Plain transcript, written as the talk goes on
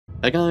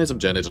Hey guys, I'm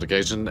Jen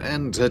Education,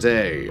 and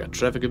today,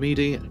 Trevor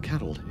Gamidi,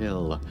 Carol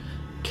Hill,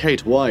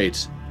 Kate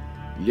White,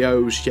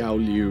 Liu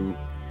Xiaoliu,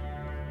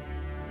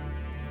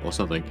 or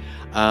something,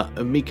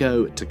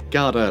 Miko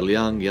Takada,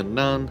 Liang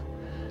Yannan,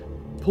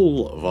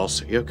 Paul Voss,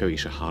 Yoko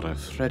Ishihara,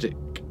 Fredrik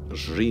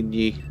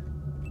Zrini,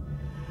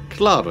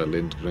 Clara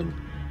Lindgren,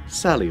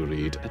 Sally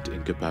Reed, and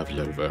Inga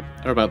Pavlova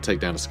are about to take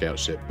down a scout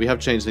ship. We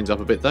have changed things up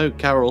a bit though.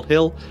 Carol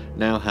Hill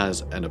now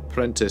has an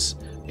apprentice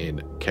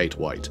in Kate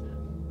White.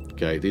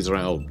 Okay, these are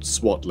our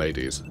SWAT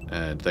ladies,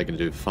 and they're going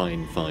to do a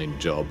fine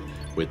job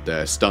with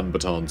their stun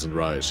batons and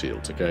riot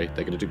shields, okay?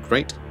 They're going to do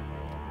great.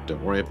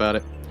 Don't worry about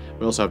it.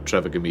 We also have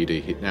Trevor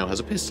Gamidi. He now has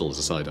a pistol as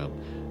a sidearm,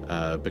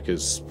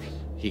 because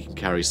he can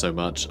carry so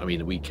much. I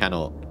mean, we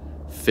cannot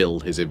fill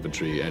his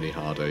inventory any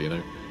harder, you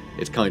know?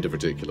 It's kind of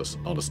ridiculous,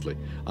 honestly.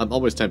 I'm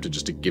almost tempted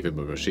just to give him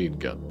a machine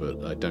gun,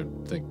 but I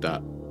don't think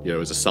that, you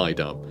know, as a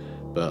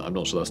sidearm. But I'm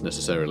not sure that's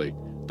necessarily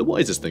the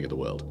wisest thing in the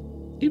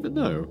world. Even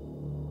though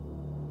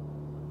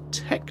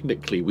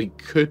technically we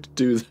could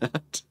do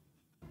that.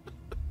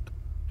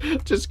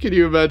 Just can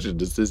you imagine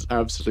just this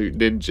absolute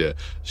ninja,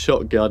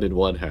 shotgun in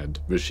one hand,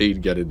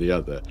 machine gun in the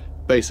other,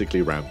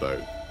 basically Rambo.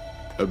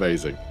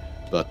 Amazing.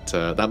 But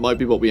that might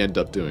be what we end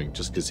up doing,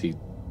 just because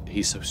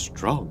he's so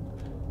strong.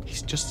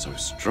 He's just so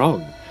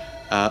strong.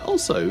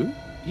 Also,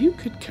 you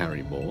could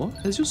carry more.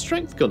 Has your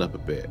strength gone up a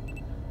bit?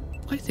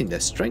 I think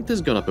their strength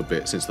has gone up a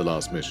bit since the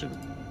last mission.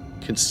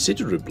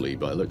 Considerably,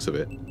 by the looks of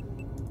it.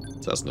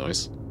 So that's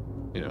nice.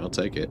 You know, I'll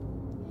take it.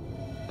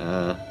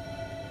 Yeah,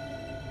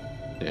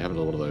 have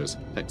another one of those.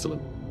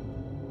 Excellent.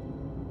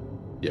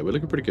 Yeah, we're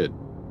looking pretty good.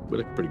 We're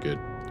looking pretty good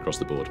across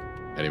the board.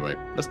 Anyway,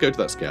 let's go to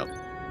that scout.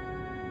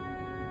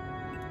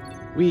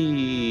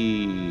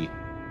 Whee!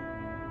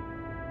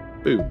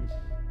 Boom.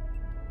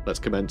 Let's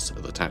commence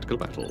the tactical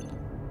battle.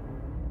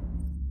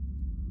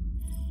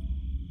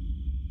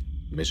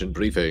 Mission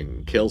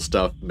briefing. Kill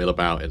stuff, mill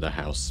about in the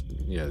house.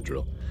 Yeah, the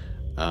drill.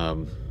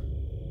 And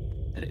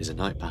it is a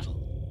night battle.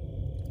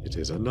 It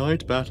is a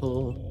night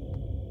battle.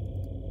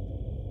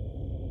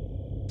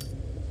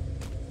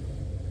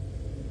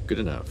 Good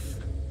enough.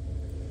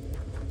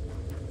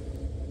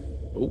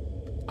 Oh,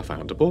 I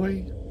found a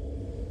boy.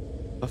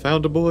 I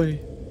found a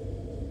boy.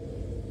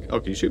 Oh,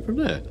 can you shoot from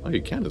there? Oh,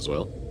 you can as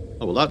well.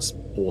 Oh, well, that's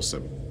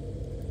awesome.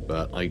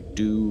 But I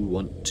do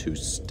want to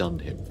stun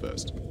him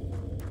first.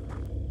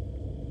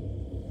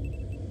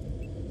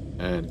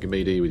 And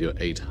Gamidi with your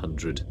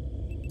 800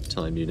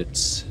 time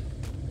units.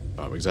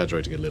 Oh, I'm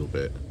exaggerating a little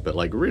bit, but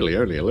like really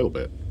only a little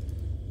bit.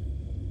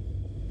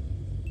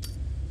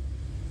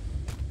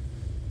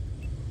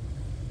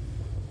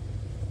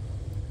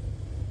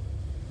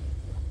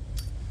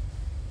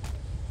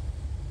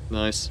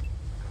 Nice.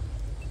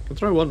 Can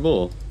throw one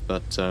more,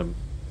 but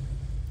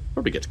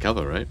probably get to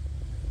cover, right?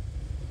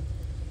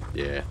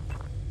 Yeah.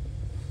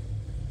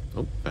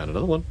 Oh, found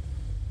another one.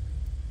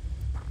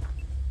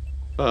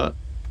 But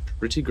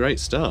pretty great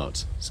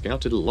start.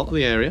 Scouted a lot of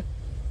the area.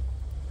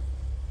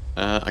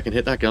 I can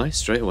hit that guy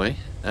straight away.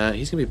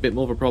 He's going to be a bit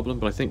more of a problem,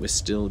 but I think we're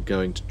still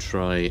going to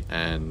try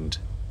and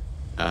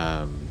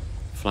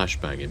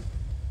flashbang him.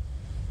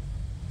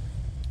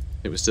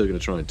 I think we're still going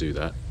to try and do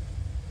that.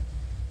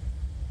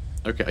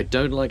 Okay, I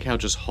don't like how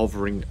just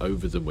hovering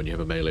over them when you have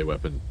a melee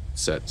weapon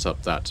sets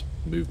up that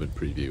movement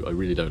preview. I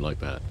really don't like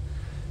that.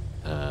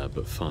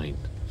 But fine.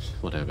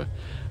 Whatever.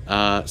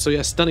 So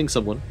yeah, stunning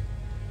someone.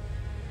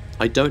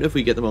 I don't know if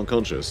we get them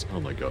unconscious. Oh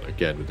my god,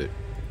 again with the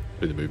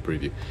move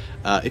preview.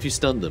 If you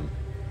stun them,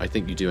 I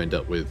think you do end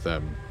up with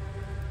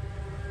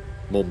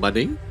more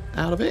money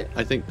out of it.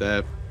 I think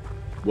they're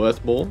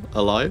worth more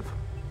alive.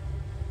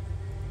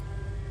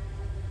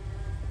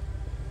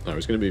 I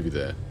was going to move you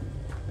there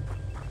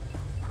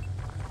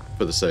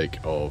for the sake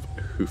of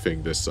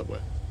hoofing this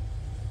somewhere.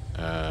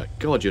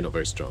 God, you're not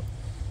very strong.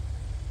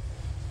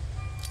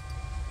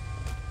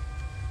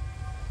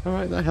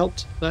 Alright, that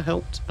helped. That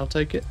helped. I'll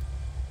take it.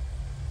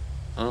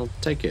 I'll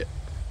take it.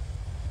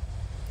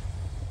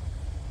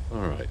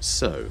 Alright,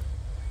 so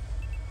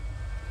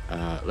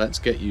let's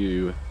get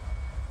you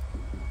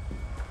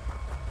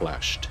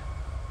flashed.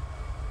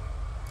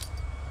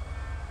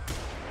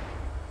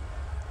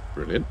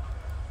 Brilliant.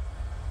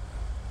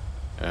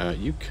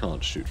 You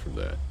can't shoot from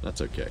there.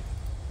 That's okay.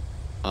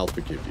 I'll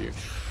forgive you.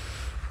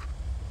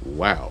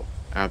 Wow.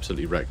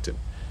 Absolutely wrecked him.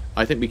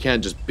 I think we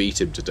can just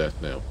beat him to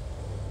death now.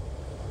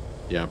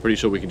 Yeah, I'm pretty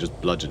sure we can just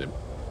bludgeon him.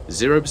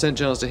 0%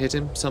 chance to hit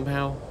him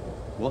somehow?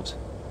 What?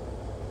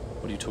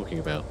 What are you talking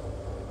about?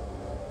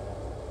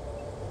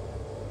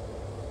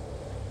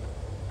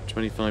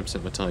 25%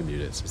 of my time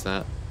units, is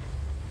that?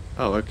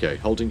 Oh, okay.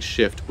 Holding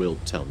shift will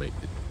tell me.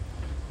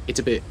 It's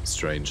a bit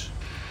strange.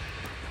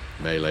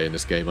 Melee in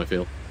this game, I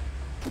feel.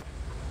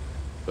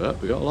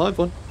 But we got a live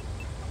one.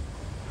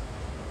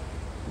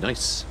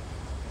 Nice.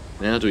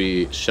 Now do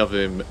we shove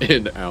him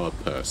in our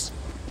purse?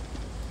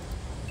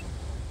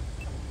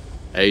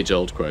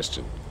 Age-old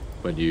question.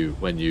 When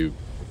you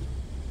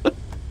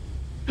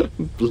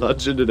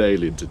bludgeon an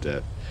alien to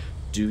death,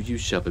 do you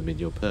shove him in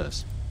your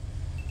purse?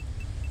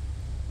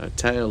 A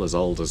tale as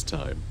old as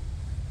time.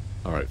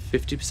 Alright,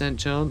 50%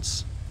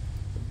 chance.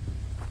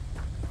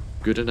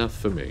 Good enough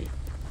for me.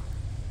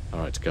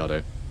 Alright,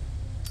 Takado.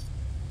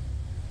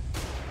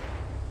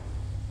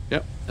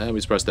 Yep, and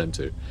we press them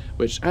too.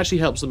 Which actually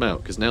helps them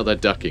out, because now they're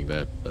ducking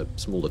their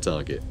smaller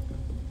target.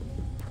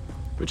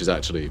 Which is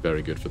actually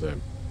very good for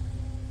them.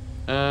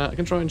 I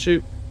can try and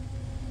shoot.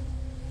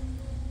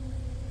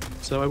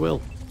 So I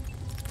will.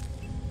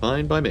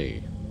 Fine by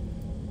me.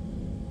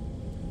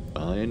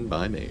 Fine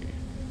by me.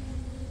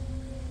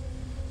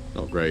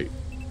 Not great.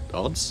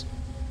 Odds?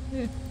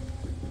 Yeah.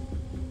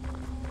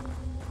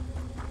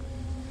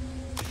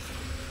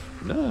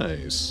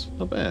 Nice.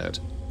 Not bad.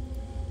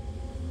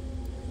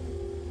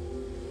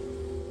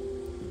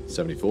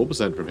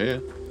 74% from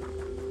here.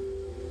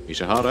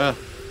 Ishihara.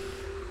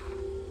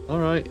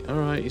 Alright,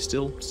 alright, he's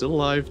still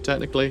alive,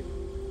 technically.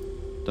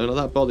 Don't let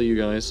that bother you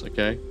guys,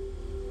 okay?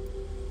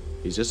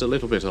 He's just a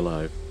little bit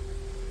alive.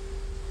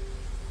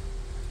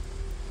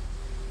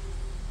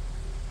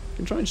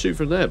 Can try and shoot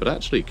from there, but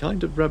actually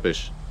kind of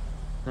rubbish.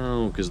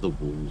 Oh, because of the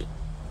wall.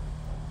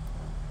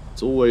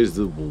 It's always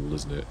the wall,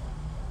 isn't it?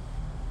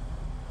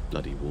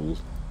 Bloody wall.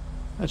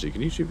 Actually,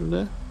 can you shoot from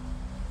there?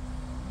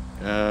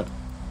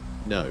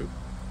 No.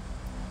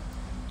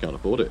 Can't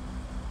afford it.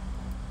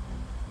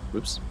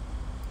 Whoops.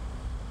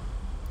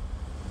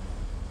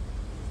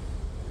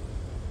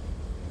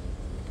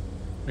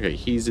 Okay,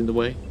 he's in the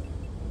way.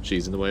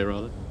 She's in the way,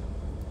 rather.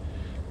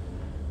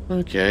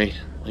 Okay,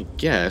 I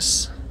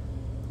guess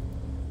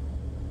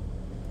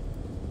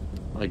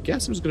I'm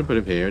just going to put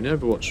him here in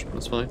Overwatch.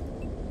 That's fine.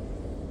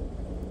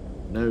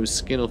 No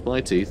skin off my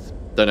teeth.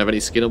 Don't have any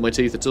skin on my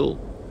teeth at all.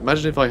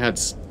 Imagine if I had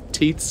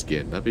teeth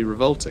skin. That'd be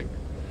revolting.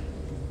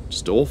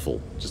 Just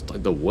awful. Just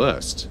like the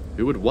worst.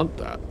 Who would want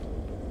that?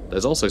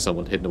 There's also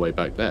someone hidden away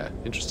back there.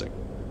 Interesting.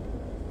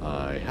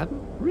 I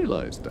hadn't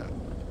realised that.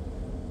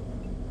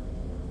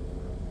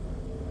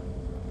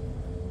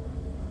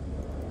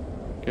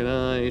 Can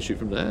I shoot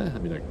from there? I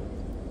mean,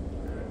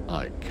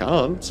 I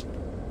can't.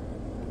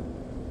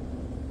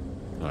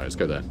 Alright, let's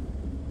go there.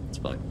 It's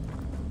fine.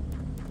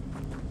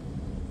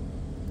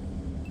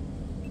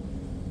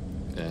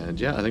 And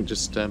yeah, I think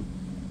just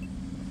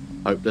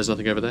hope there's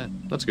nothing over there.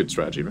 That's a good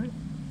strategy, right?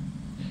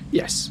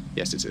 Yes.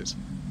 Yes, it is.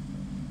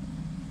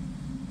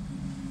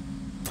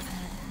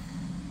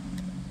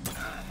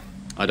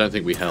 I don't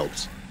think we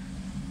helped.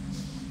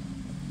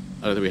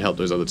 I don't think we helped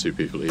those other two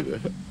people either.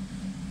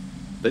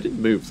 They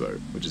didn't move, though,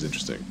 which is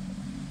interesting.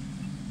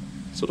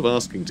 Sort of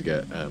asking to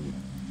get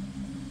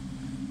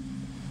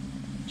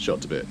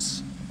shot to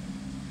bits.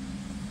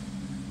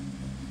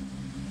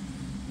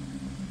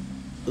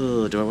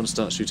 Ugh, do I want to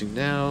start shooting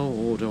now,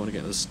 or do I want to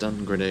get a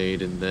stun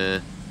grenade in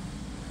there?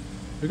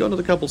 We've got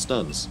another couple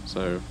stuns,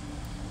 so...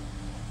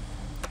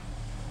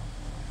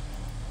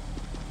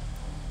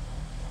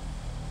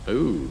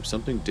 Ooh,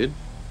 something did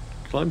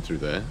climb through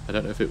there. I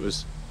don't know if it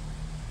was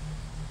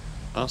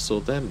us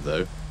or them,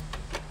 though.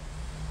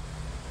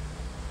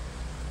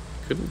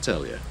 Couldn't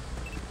tell you.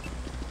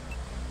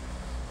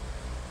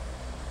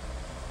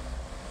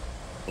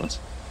 What?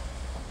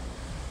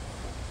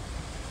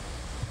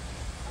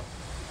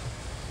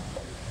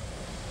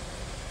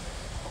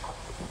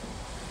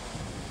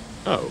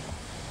 Oh,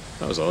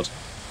 that was odd.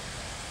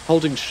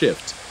 Holding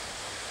shift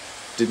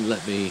didn't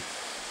let me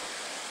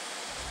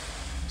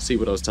see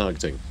what I was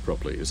targeting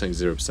properly. It was saying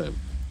 0%.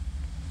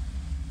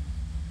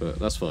 But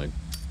that's fine.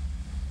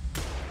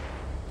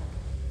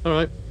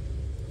 Alright.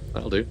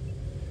 That'll do.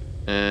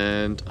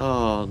 And...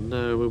 oh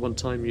no, we're one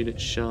time unit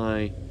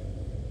shy.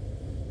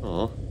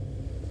 Aw.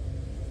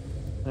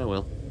 Oh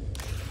well.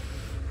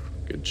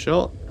 Good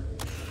shot.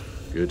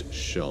 Good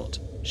shot.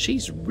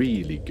 She's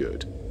really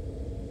good.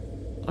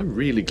 I'm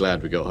really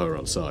glad we got her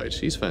on side.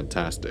 She's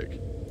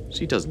fantastic.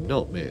 She does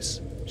not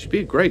miss. She'd be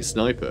a great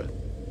sniper.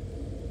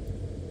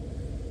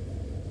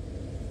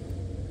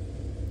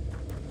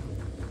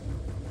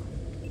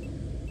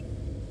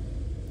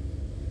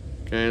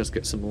 Okay, let's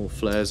get some more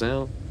flares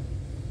out.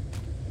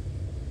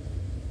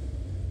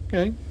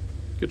 Okay,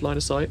 good line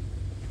of sight.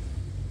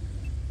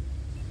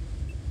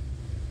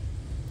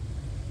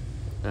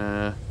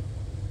 Yeah,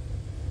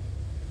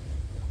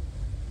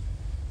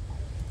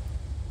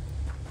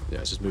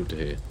 let's just move to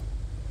here.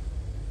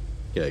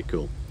 Okay,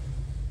 cool.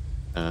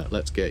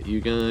 Let's get you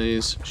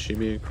guys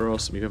shimmy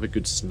across. We have a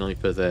good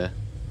sniper there.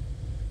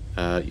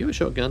 You have a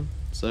shotgun,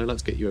 so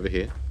let's get you over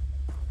here.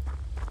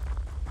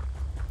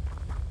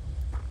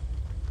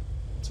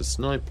 It's a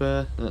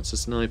sniper. That's a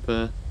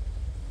sniper.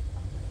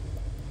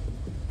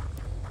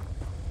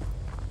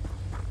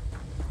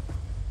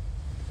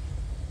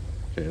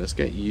 Okay, let's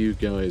get you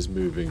guys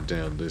moving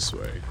down this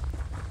way.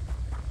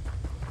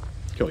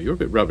 Come on, you're a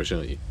bit rubbish,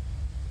 aren't you?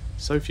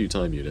 So few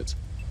time units.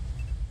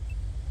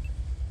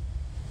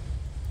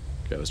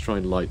 Okay, let's try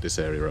and light this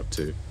area up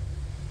too.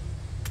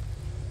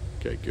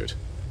 Okay, good.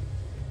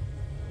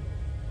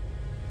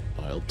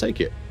 I'll take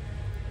it.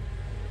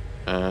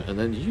 And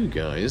then you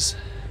guys...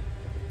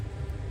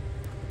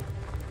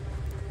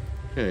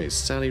 Okay,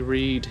 Sally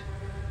Reed.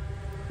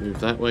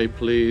 Move that way,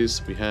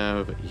 please. We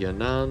have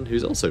Yanan,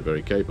 who's also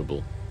very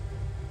capable.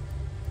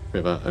 We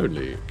have our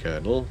only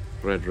Colonel,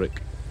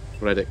 Reddick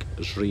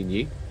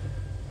Zrini.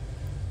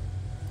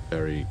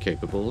 Very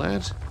capable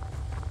lad.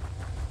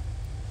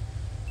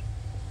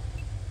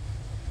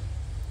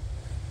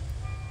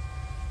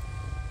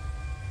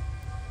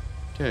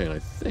 Okay, I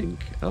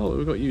think... Oh,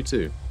 we've got you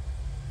too.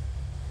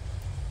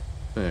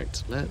 In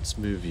fact, let's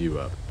move you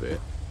up a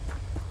bit.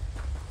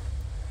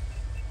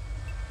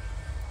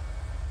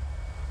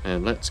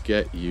 And let's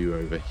get you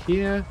over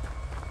here,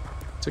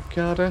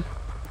 Takada.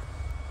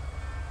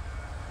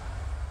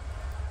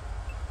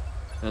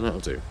 And that'll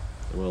do.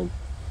 We'll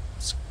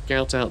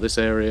scout out this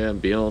area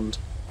and beyond.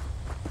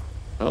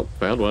 Oh,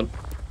 found one.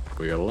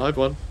 We got a live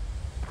one.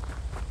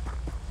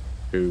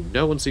 Who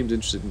no one seemed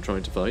interested in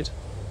trying to fight.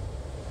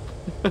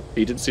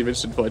 He didn't seem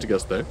interested in fighting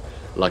us, though.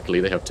 Luckily,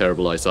 they have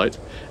terrible eyesight.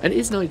 And it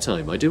is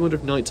nighttime. I do wonder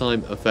if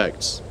nighttime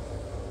affects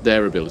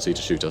their ability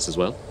to shoot us as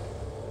well.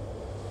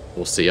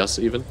 Or see us,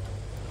 even.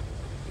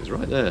 He's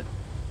right there.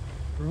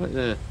 Right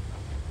there.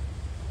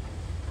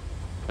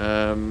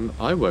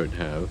 I won't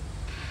have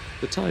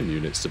the time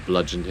units to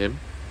bludgeon him.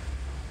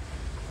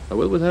 I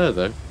will with her,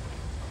 though.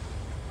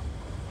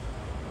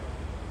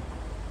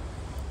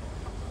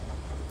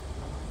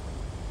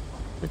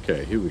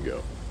 Okay, here we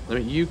go. I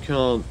mean, you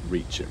can't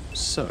reach him,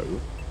 so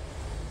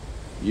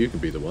you can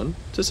be the one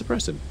to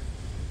suppress him.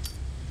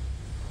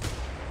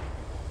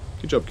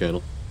 Good job,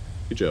 Colonel.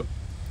 Good job.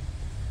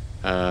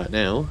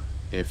 Now,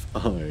 if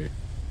I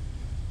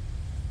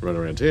run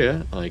around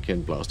here, I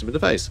can blast him in the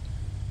face.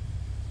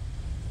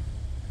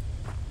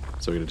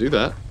 So we're going to do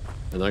that,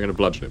 and I'm going to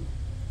bludgeon him,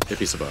 if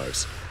he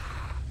survives.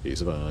 He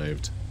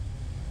survived.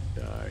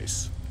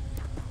 Nice.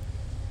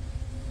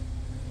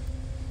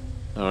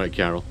 Alright,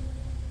 Carol.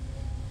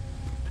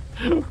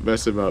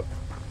 Mess him up.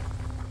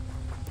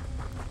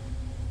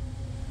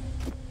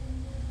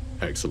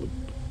 Excellent.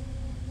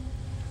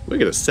 We're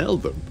going to sell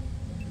them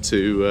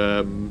to,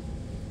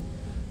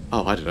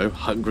 oh, I don't know,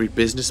 hungry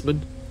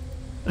businessmen?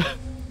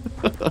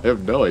 I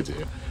have no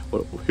idea.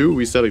 Who are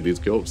we selling these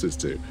corpses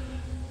to?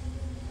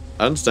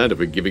 I understand if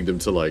we're giving them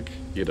to, like,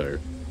 you know,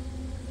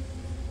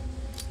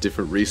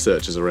 different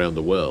researchers around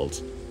the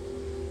world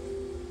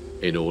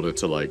in order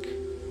to, like,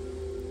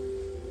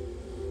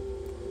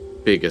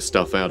 figure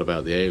stuff out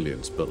about the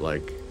aliens, but,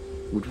 like,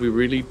 would we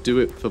really do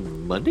it for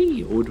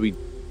money, or would we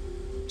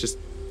just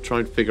try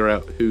and figure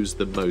out who's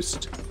the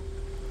most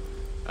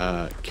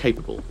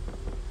capable,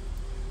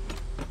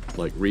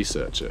 like,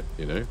 researcher,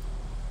 you know?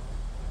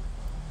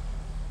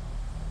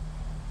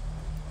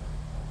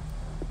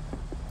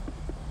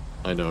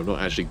 I know, I'm not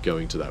actually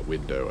going to that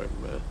window,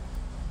 I'm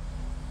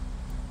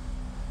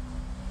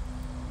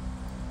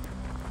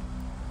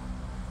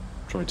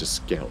trying to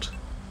scout.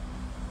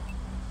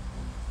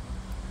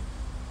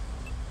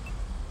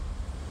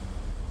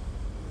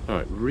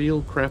 Alright,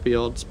 real crappy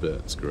odds,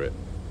 but screw it.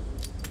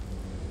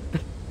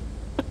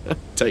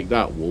 Take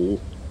that,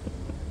 wall.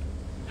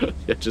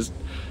 Yeah, just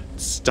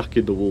stuck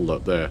in the wall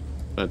up there.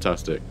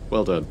 Fantastic.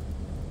 Well done.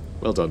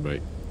 Well done,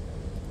 mate.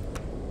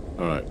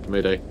 Alright,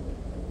 Mayday.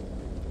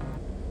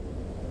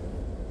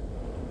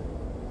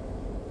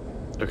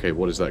 Okay,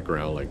 what is that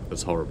growling?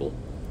 That's horrible.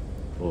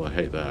 Oh, I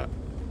hate that.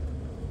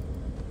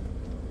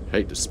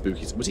 Hate the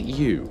spooky... Was it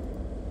you?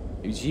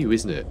 It was you,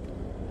 isn't it?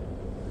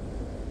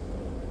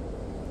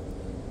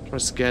 Trying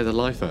to scare the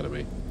life out of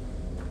me.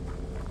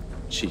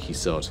 Cheeky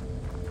sod.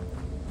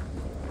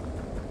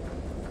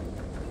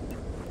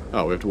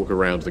 Oh, we have to walk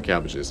around the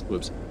cabbages.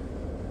 Whoops.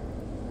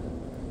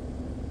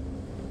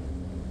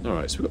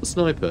 Alright, so we've got the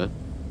sniper.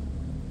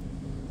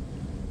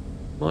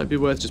 Might be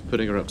worth just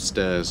putting her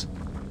upstairs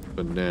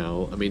for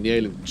now. I mean, the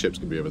alien ship's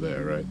gonna be over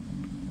there, right?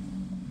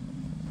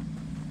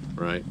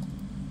 Right.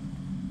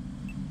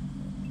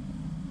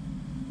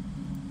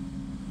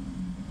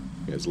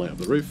 Let's light up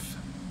the roof.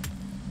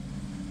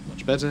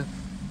 Much better.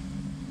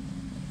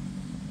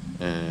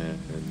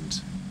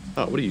 And...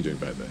 oh, what are you doing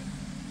back there?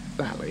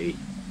 Sally.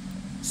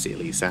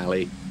 Silly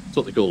Sally. That's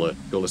what they call her.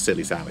 Call her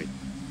Silly Sally.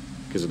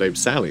 Because her name's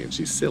Sally and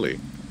she's silly.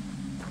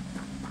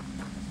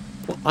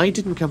 Well, I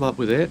didn't come up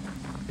with it.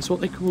 It's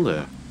what they call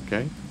her,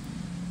 okay?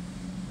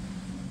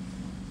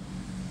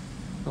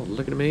 Oh,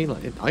 look at me.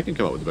 Like, I can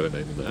come up with a better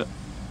name than that.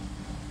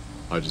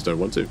 I just don't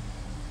want to.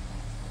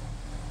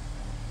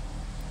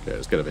 Okay,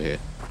 let's get over here.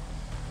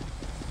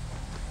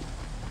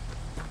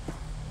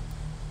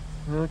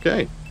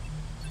 Okay.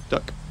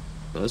 Duck.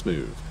 Now let's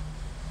move.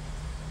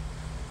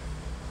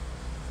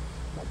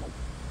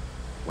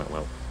 Wow,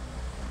 wow.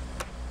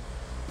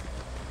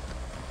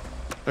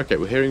 Okay,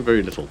 we're hearing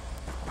very little.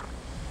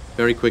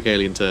 Very quick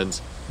alien turns,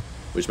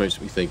 which makes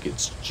me think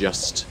it's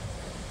just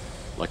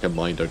like a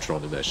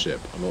Mindotron in their ship.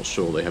 I'm not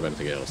sure they have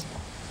anything else.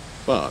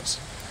 But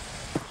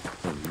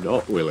I'm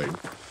not willing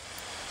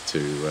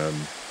to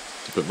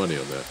put money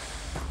on that.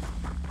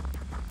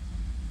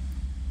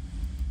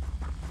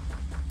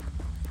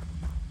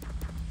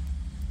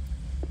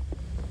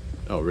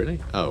 Oh, really?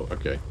 Oh,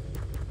 okay.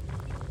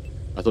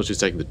 I thought she was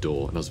taking the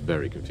door, and I was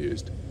very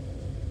confused.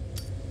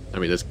 I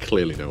mean, there's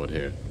clearly no one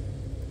here.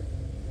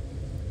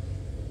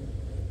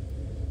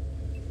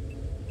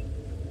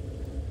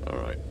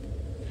 Alright.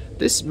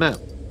 This map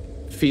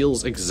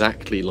feels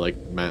exactly like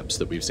maps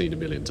that we've seen a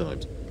million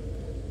times,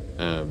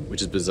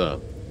 which is bizarre.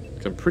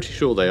 I'm pretty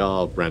sure they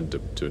are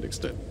random to an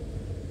extent.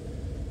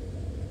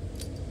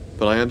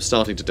 But I am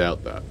starting to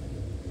doubt that.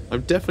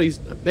 I'm definitely...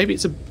 Maybe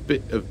it's a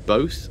bit of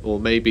both,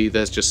 or maybe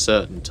there's just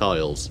certain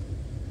tiles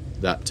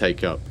that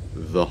take up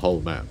the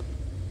whole map.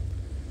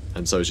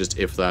 And so it's just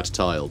if that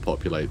tile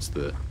populates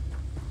the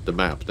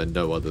map, then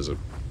no others are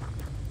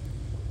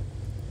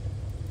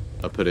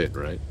put in,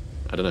 right?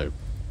 I don't know.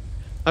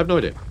 I have no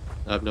idea.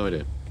 I have no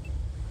idea.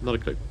 Not a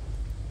clue.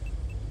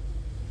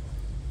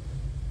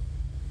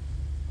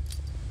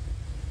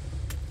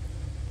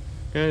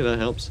 Okay, that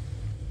helps.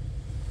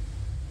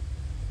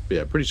 But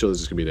yeah, pretty sure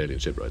this is going to be an alien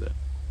ship right there.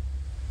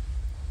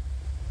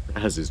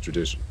 As is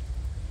tradition.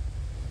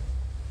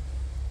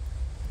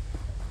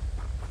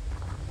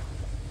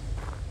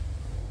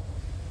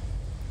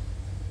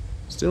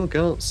 Still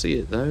can't see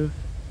it though,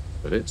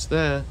 but it's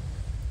there.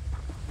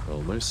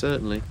 Almost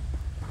certainly.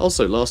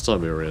 Also, last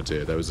time we were around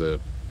here, there was a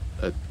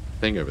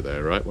thing over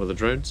there, right? One of the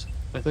drones,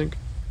 I think.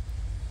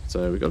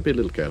 So we've got to be a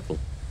little careful.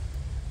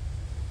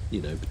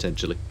 You know,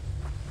 potentially.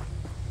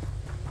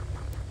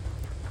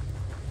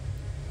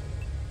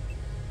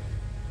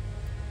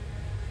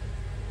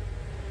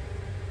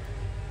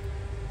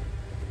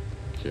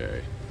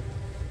 Okay.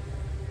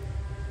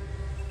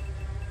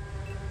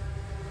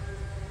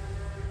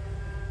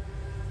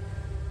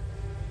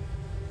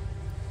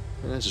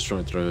 Let's just try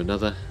and throw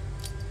another.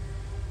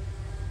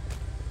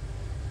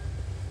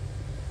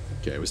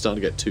 Okay, we're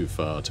starting to get too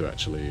far to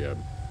actually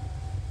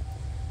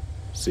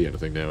see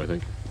anything now, I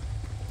think.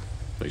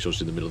 Make sure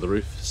she's in the middle of the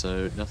roof,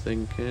 so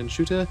nothing can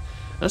shoot her.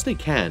 As they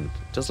can,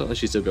 it does look like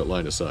she's still got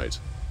line of sight.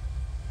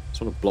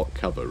 Just want to block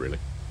cover, really.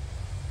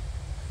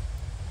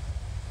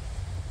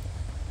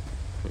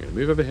 I'm going to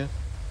move over here.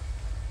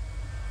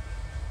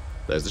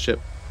 There's the ship.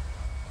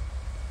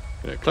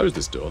 I'm going to close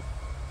this door.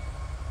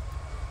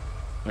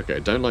 Okay,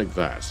 don't like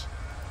that.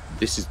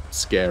 This is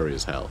scary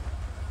as hell.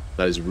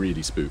 That is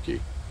really spooky.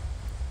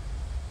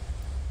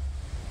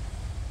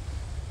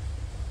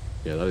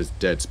 Yeah, that is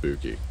dead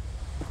spooky.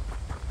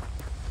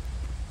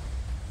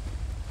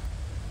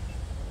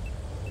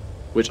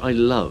 Which I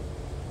love.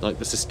 Like,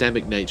 the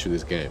systemic nature of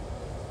this game.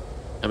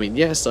 I mean,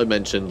 yes, I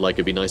mentioned, like,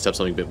 it'd be nice to have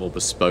something a bit more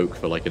bespoke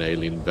for, like, an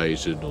alien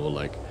invasion, or,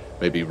 like,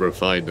 maybe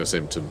refine the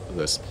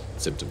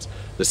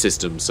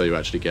systems so you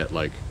actually get,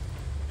 like,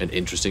 an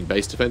interesting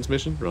base defense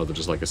mission, rather than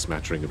just, like, a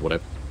smattering of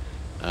whatever.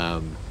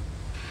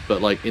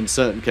 But, like, in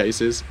certain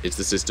cases, it's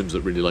the systems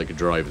that really, like,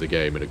 drive the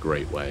game in a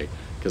great way.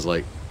 Because,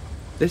 like,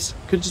 this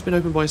could have just been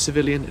opened by a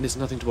civilian, and it's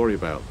nothing to worry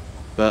about.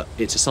 But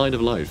it's a sign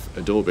of life,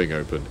 a door being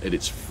open, and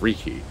it's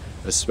freaky,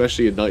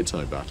 especially in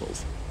nighttime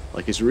battles.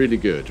 Like, it's really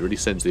good, it really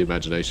sends the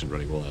imagination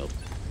running wild.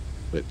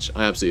 Which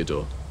I absolutely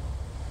adore.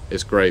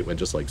 It's great when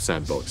just, like,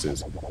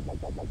 sandboxes,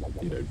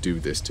 you know,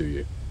 do this to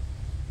you.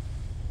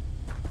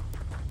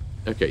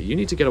 Okay, you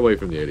need to get away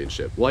from the alien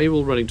ship. Why are you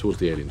all running towards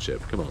the alien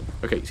ship? Come on.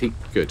 Okay,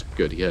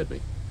 good, he heard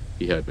me.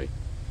 He heard me.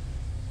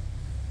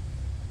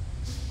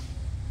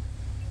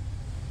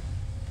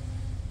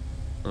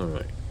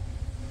 Alright.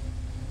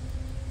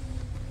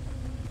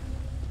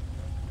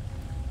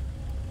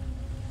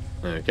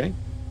 Okay.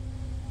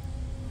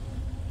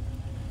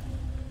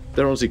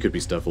 There honestly could be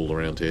stuff all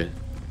around here.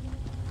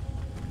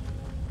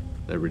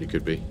 There really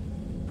could be.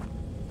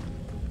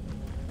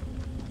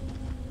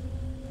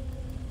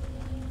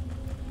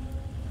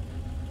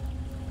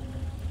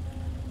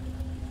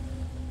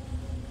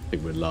 I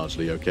think we're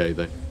largely okay,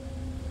 though.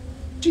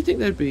 Do you think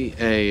there'd be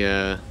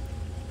a...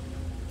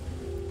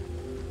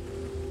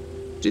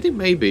 Do you think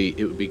maybe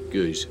it would be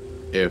good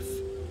if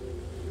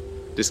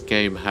this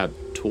game had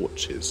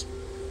torches?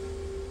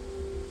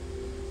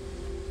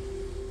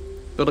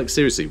 But, like,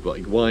 seriously,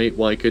 like,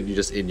 why couldn't you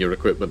just in your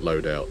equipment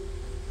loadout?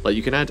 Like,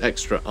 you can add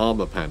extra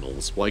armor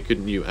panels. Why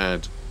couldn't you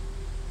add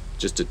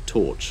just a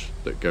torch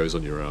that goes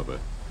on your armor?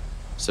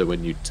 So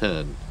when you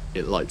turn,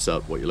 it lights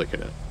up what you're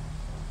looking at.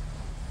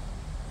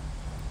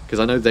 Because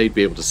I know they'd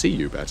be able to see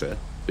you better,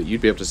 but you'd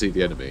be able to see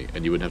the enemy,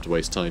 and you wouldn't have to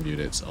waste time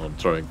units on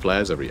throwing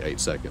flares every 8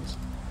 seconds.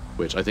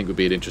 Which I think would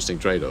be an interesting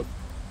trade-off.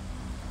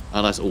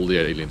 Unless all the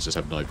aliens just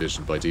have night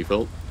vision by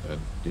default,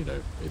 and, you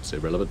know, it's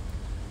irrelevant.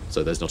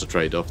 So there's not a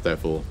trade-off,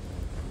 therefore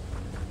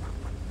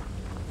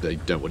they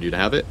don't want you to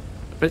have it.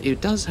 But it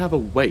does have a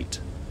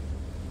weight.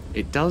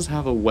 It does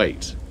have a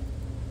weight.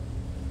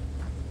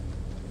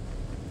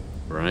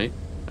 Right?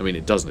 I mean,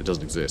 it doesn't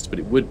exist, but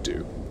it would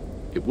do.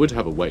 It would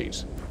have a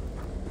weight.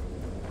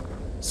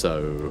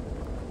 So,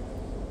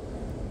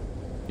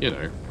 you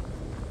know.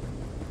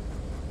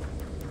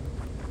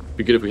 It'd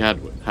be good if we had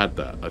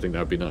that. I think that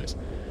would be nice.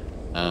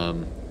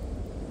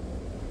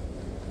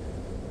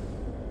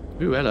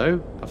 Ooh,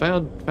 hello. I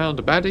found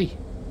a baddie.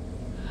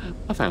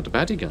 I found a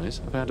baddie,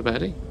 guys. I found a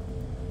baddie.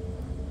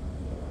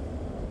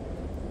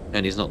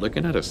 And he's not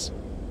looking at us.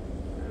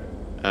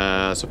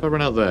 So if I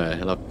run out there,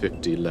 he'll have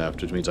 50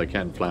 left, which means I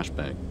can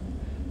flashbang.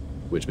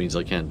 Which means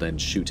I can then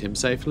shoot him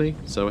safely.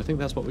 So I think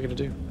that's what we're going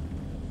to do.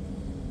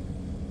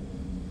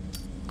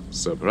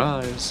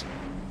 Surprise!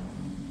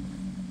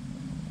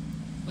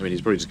 I mean,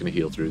 he's probably just going to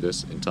heal through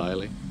this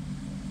entirely.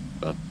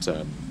 But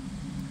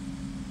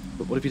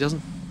what if he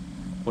doesn't?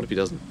 What if he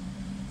doesn't?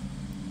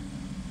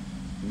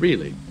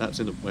 Really? That's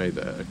in the way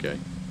there, okay.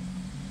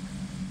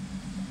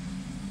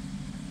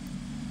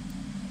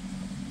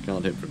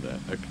 Can't hit from there.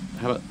 Okay.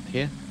 How about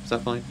here? Is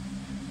that fine?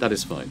 That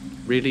is fine.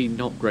 Really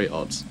not great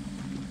odds.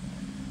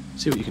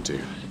 See what you can do.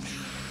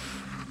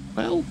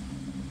 Well,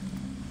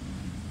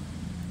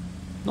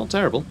 not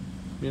terrible,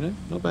 you know,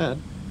 not bad.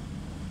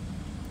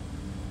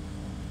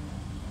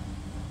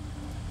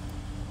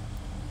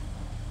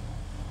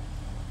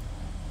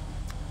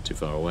 Too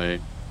far away.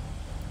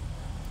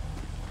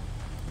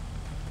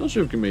 Not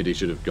sure if Comedy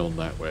should have gone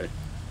that way.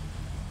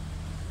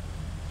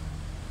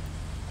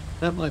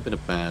 That might have been a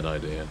bad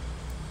idea.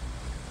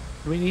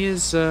 I mean, he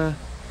is, yeah,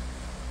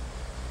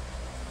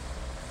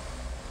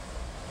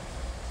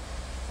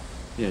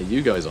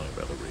 you guys aren't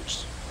about to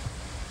reach.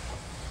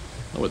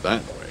 Not with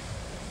that in the way.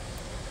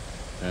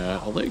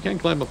 Although you can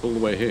climb up all the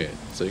way here,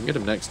 so you can get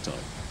him next time.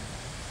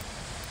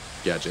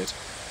 Gadget.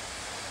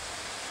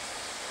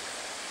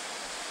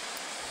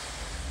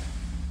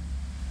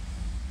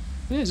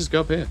 Yeah, just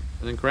go up here,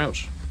 and then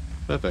crouch.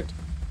 Perfect.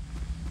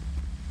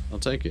 I'll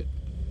take it.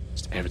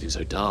 Just everything's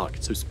so dark,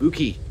 it's so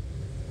spooky.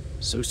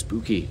 So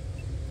spooky.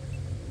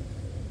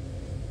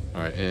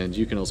 Alright, and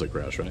you can also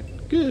crouch,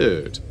 right?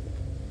 Good.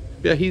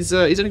 Yeah, he's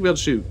only going to be able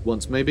to shoot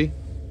once, maybe.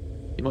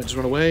 He might just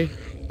run away.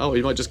 Oh,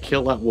 he might just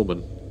kill that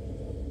woman.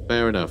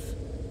 Fair enough.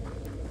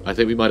 I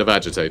think we might have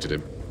agitated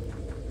him.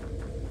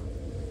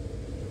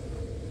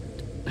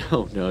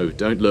 Oh no,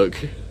 don't look.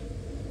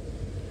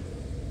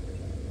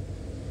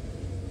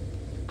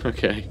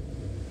 Okay.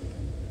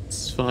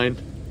 It's fine.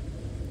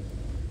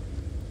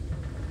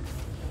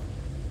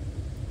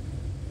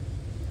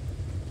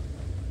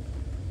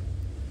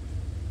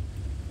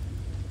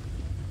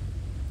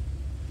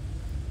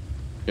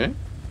 Okay.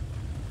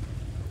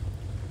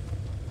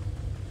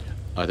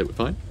 I think we're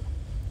fine.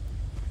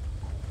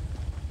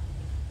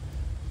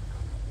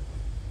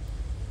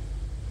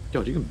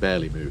 God, you can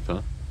barely move,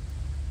 huh?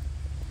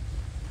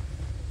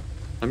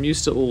 I'm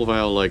used to all of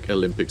our, like,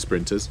 Olympic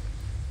sprinters.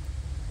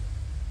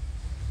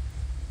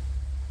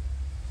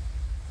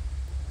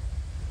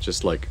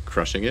 Just, like,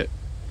 crushing it.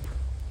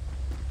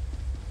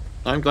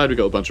 I'm glad we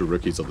got a bunch of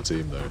rookies on the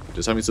team, though.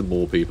 Just having some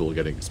more people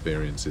getting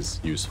experience is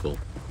useful.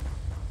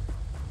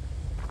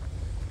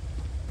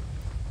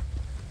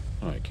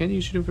 Alright, can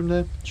you shoot him from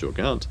there? Sure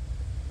can't.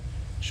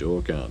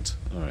 Sure can't.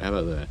 Alright, how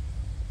about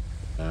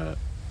there?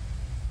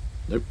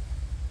 Nope.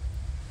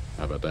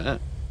 How about that?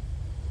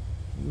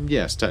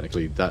 Yes,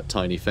 technically, that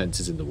tiny fence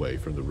is in the way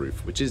from the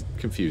roof, which is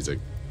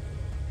confusing.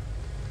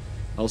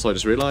 Also, I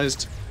just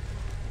realised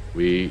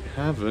we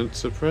haven't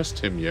suppressed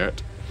him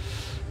yet.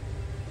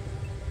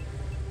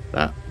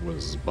 That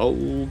was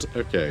bold.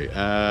 Okay,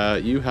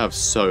 you have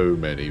so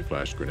many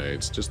flash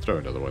grenades. Just throw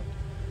another one.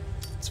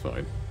 It's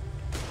fine.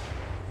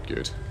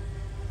 Good.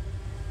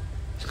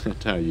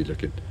 How are you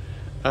looking?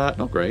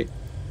 Not great.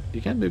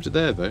 You can move to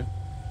there, though.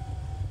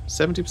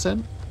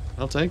 70%?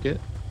 I'll take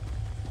it.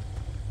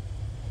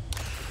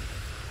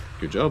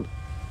 Good job.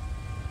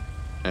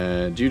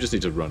 And you just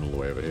need to run all the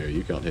way over here.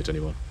 You can't hit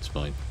anyone. It's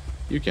fine.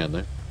 You can,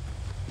 though.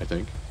 I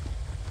think.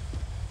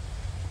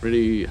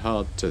 Really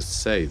hard to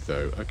say,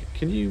 though. Okay,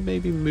 can you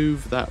maybe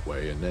move that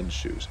way and then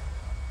shoot?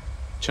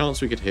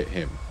 Chance we could hit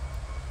him.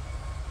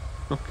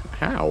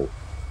 How?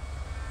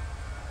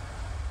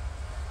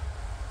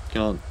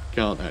 Can't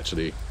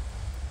actually.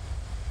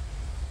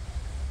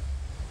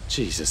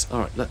 Jesus.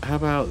 Alright, how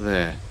about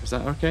there? Is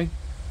that okay?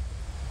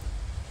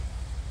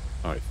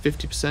 Alright,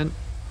 50%.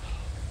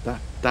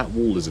 That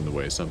wall is in the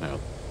way somehow.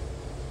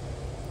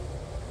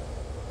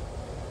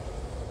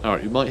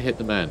 Alright, you might hit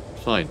the man.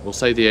 Fine, we'll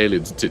say the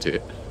aliens did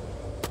it.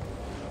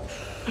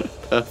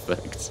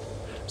 Perfect.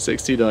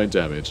 69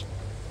 damage.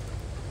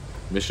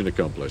 Mission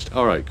accomplished.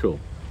 Alright,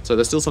 cool. So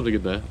there's still something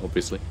in there,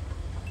 obviously.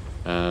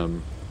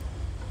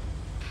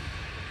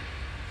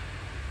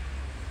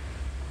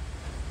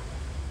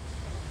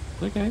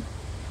 Okay.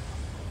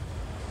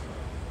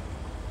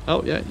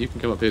 Oh, yeah, you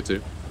can come up here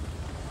too.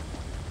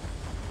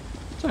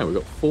 So we've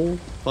got 4,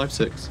 5,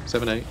 6,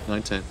 7, 8,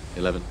 9, 10,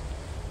 11,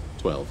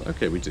 12.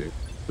 Okay, we do.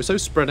 We're so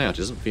spread out, it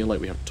doesn't feel like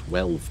we have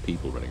 12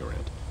 people running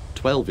around.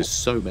 12 is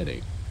so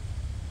many.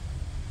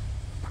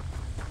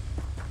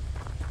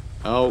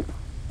 Oh,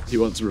 he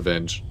wants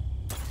revenge.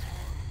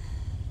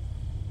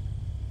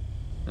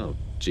 Oh,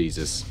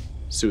 Jesus.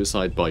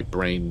 Suicide by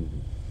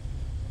brain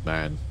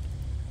man.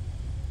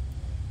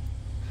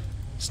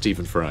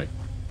 Stephen Fry.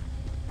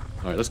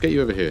 Alright, let's get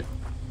you over here.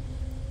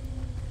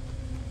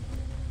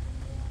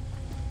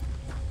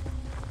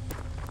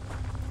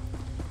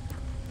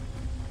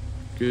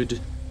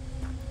 Good.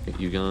 Get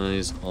you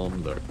guys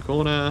on the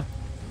corner.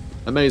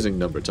 Amazing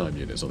number of time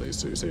units on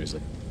these two, seriously.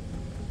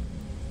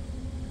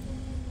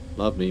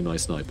 Love me my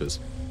snipers.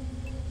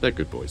 They're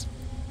good boys.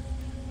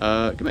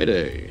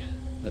 Comedy.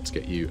 Let's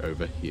get you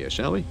over here,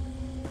 shall we?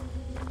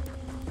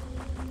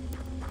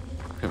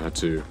 How about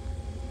two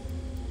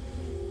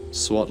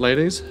SWAT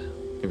ladies?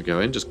 Can we go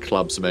in, just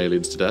club some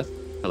aliens to death?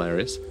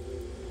 Hilarious.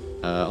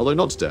 Although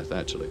not to death,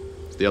 actually.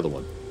 It's the other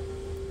one.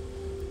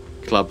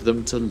 Club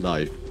them to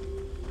life.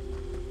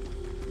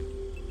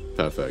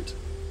 Perfect.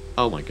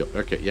 Oh my god.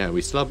 Okay, yeah,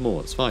 we still have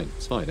more. It's fine.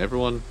 It's fine.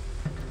 Everyone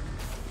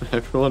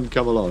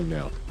come along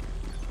now.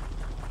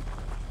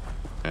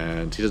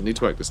 And he doesn't need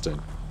to act this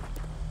turn.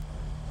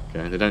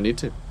 Okay, they don't need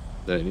to.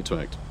 They don't need to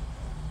act.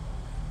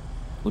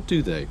 Or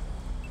do they?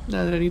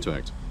 No, they don't need to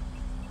act.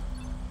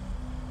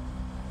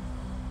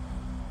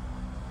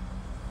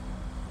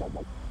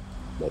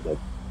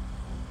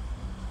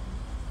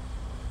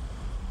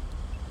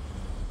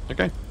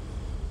 Okay.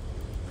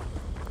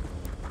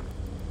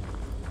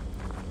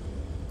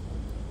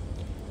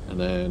 And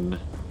then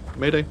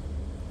Mayday.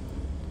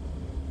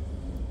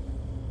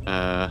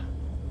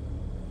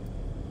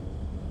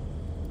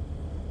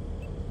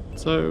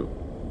 So,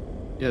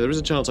 yeah, there is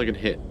a chance I can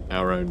hit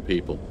our own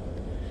people.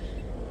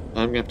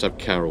 I'm going to have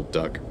Carol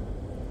duck.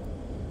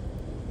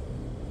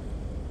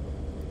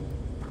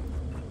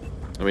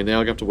 I mean, they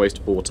are going to have to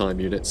waste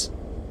wartime units.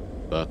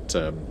 But,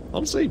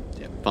 honestly,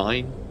 yeah,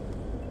 fine.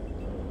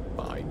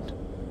 Fine.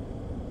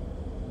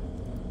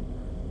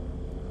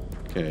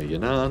 Okay,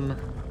 Yanan.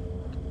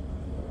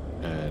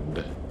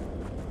 And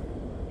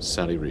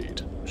Sally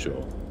Reed.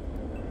 Sure.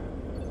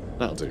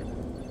 That'll do.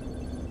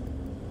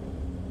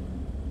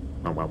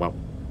 Wow, wow, wow.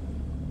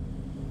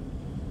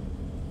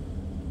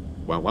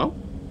 Wow, wow.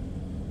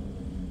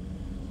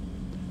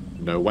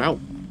 No wow.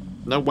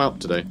 No wow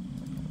today.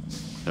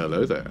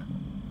 Hello there.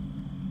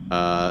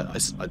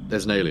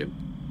 There's an alien.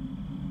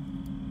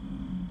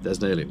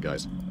 There's an alien,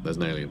 guys. There's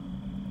an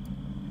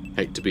alien.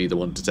 Hate to be the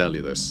one to tell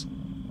you this,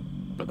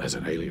 but there's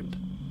an alien.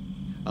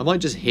 I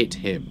might just hit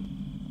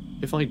him.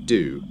 If I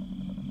do,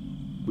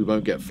 we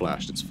won't get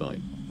flashed. It's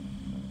fine.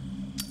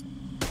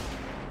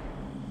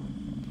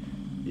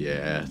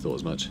 Yeah, thought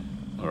as much.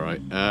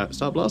 Alright,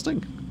 start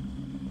blasting?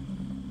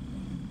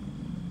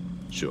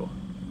 Sure.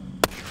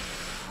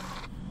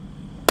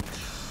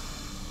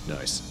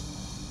 Nice.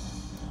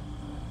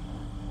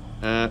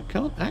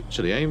 Can't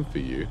actually aim for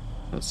you.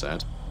 That's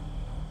sad.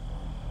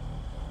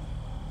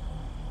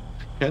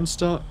 Can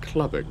start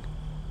clubbing.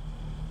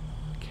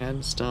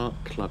 Can start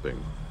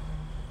clubbing.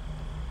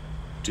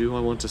 Do I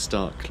want to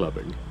start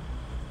clubbing?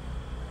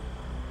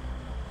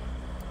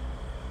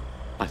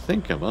 I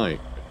think I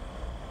might.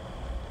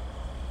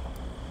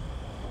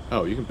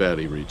 Oh, you can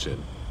barely reach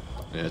in.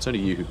 Yeah, it's only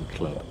you who can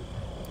club.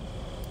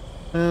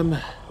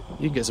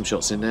 You can get some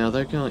shots in now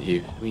though, can't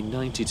you? I mean,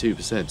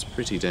 92% is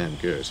pretty damn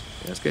good.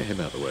 Yeah, let's get him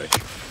out of the way.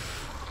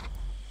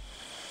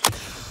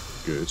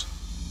 Good.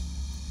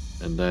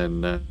 And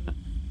then,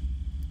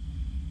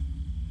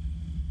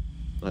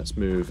 let's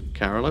move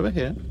Carol over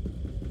here.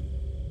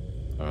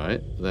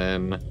 Alright,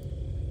 then...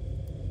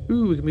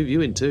 Ooh, we can move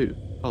you in too.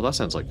 Oh, that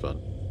sounds like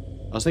fun.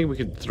 I was thinking we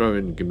could throw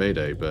in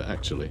Gumede, but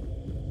actually...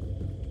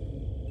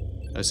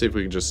 Let's see if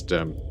we can just,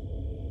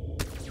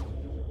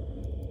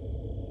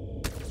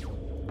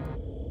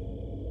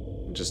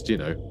 just, you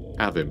know,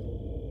 have him.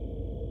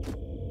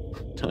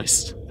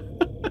 Nice.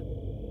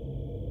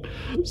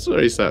 It's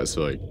very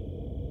satisfying.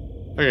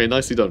 Okay,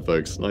 nicely done,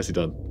 folks. Nicely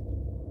done.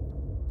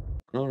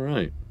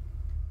 Alright.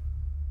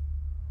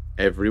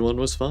 Everyone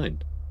was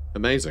fine.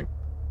 Amazing.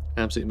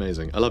 Absolutely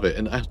amazing. I love it.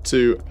 And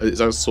it's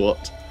our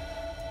SWAT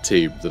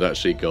team that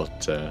actually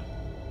got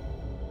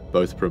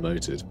both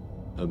promoted.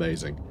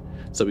 Amazing.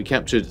 So we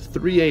captured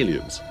 3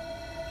 aliens.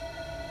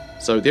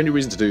 So the only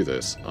reason to do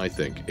this, I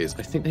think, is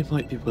I think they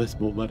might be worth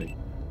more money.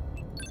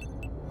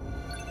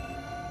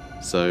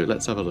 So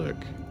let's have a look.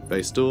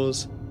 Base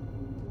doors.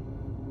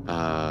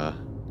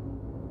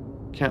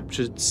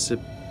 Captured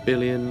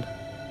civilian.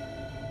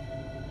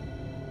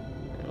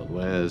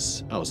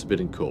 Where's... Oh,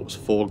 civilian corpse.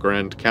 4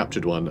 grand.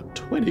 Captured one.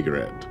 20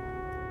 grand.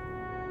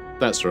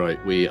 That's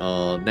right. We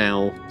are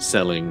now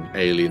selling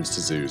aliens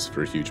to zoos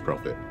for a huge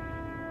profit.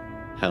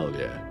 Hell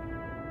yeah.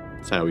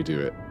 That's how we do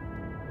it.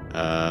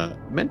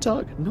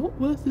 Mentark, not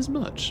worth as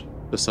much,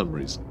 for some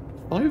reason.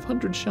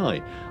 500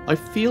 shy. I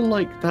feel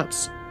like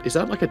that's... Is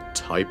that like a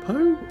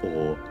typo?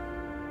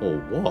 Or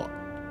what?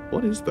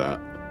 What is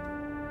that?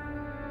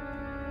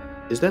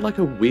 Is there like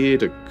a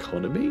weird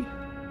economy?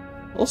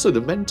 Also,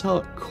 the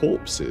Mentark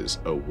corpses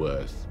are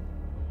worth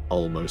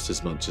almost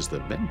as much as the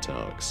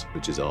Mentarks,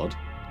 which is odd.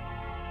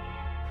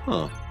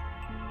 Huh.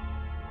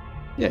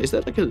 Yeah, is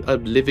that like a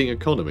living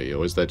economy,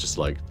 or is that just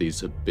like these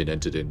have been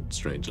entered in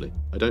strangely?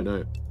 I don't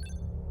know.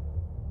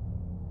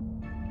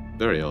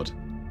 Very odd.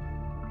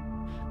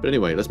 But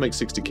anyway, let's make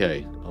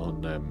 60k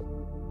on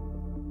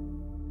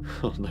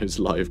on those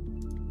live...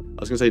 I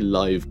was going to say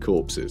live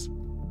corpses.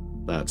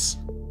 That's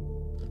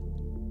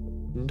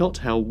not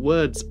how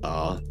words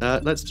are.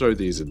 Let's throw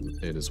these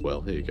in as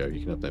well. Here you go, you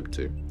can have them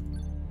too.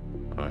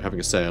 Alright, having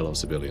a sale on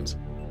civilians.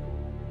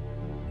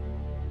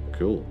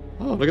 Cool.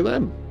 Oh, look at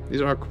them. These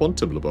are our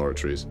quantum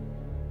laboratories.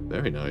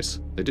 Very nice.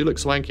 They do look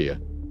swankier.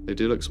 They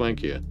do look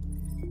swankier.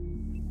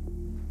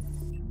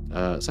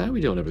 So how are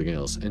we doing on everything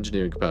else?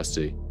 Engineering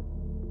capacity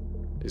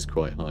is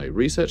quite high.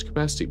 Research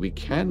capacity. We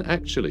can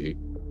actually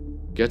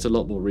get a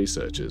lot more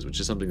researchers, which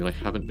is something that I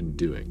haven't been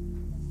doing.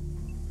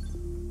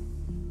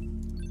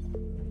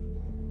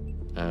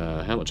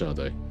 How much are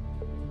they?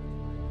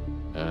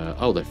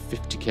 Oh, they're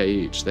 50k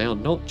each. They are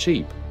not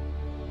cheap.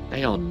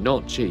 They are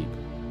not cheap.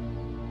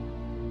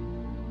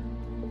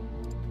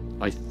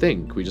 I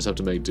think we just have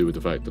to make do with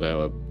the fact that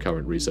our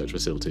current research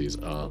facilities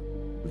are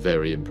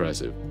very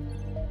impressive.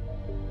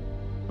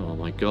 Oh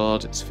my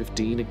god, it's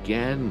 15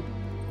 again.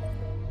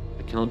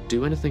 I can't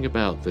do anything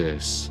about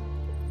this.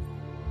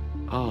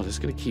 Oh, they're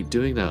going to keep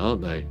doing that,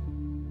 aren't they?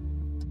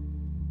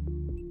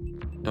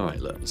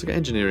 Alright, look. Let's look at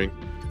engineering.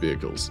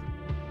 Vehicles.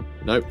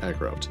 Nope,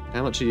 aircraft.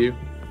 How much are you?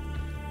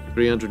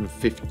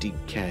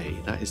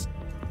 350k. That is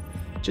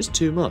just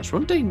too much. We're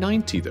on day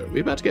 90, though.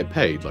 We're about to get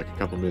paid like a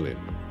couple million.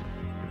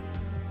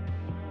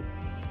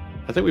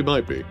 I think we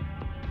might be.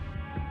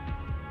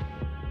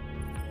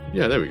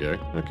 Yeah, there we go.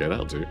 Okay,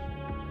 that'll do.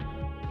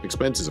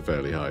 Expenses are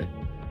fairly high.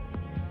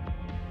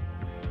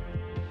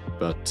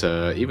 But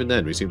even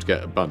then, we seem to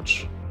get a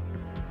bunch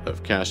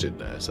of cash in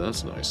there, so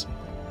that's nice.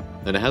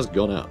 And it has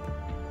gone up.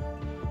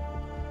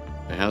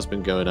 It has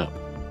been going up.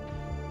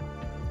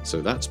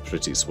 So that's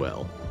pretty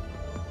swell.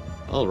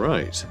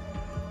 Alright.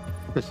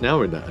 Now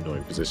we're in that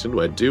annoying position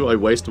where do I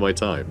waste my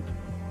time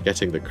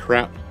getting the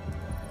crap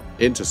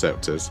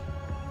interceptors?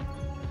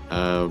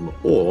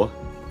 Or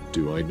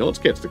do I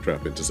not get the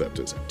crap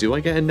interceptors? Do I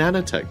get a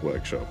nanotech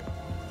workshop?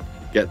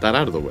 Get that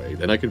out of the way,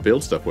 then I can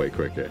build stuff way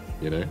quicker,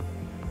 you know?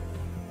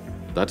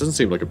 That doesn't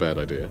seem like a bad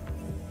idea.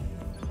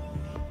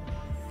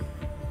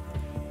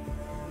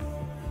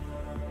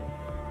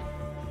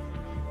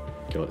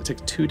 God, it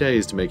takes 2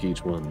 days to make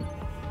each one.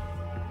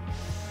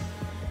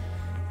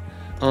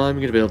 I'm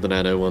going to build the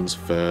nano ones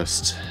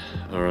first.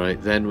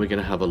 Alright, then we're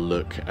going to have a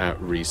look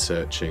at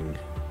researching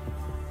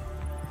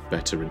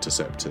better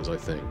interceptors, I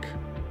think.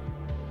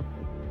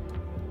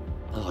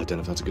 Oh, I don't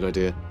know if that's a good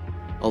idea.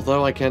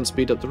 Although I can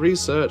speed up the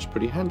research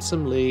pretty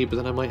handsomely, but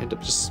then I might end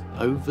up just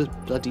over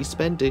bloody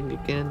spending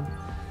again.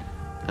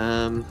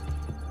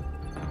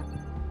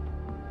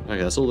 Okay,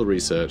 that's all the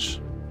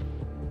research.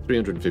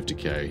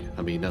 350k.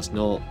 I mean, that's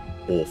not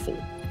awful,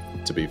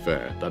 to be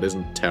fair. That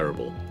isn't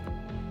terrible.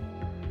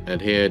 And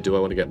here, do I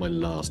want to get my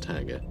last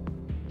hangar?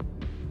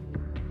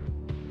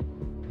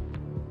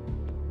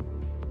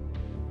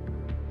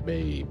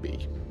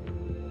 Maybe.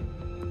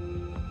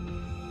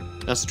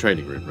 That's the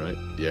training room, right?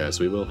 Yes,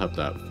 we will have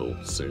that full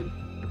soon.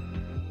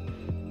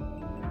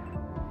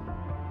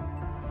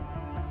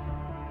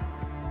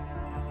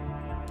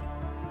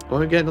 I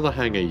won't get another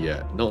hangar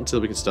yet. Not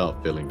until we can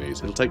start filling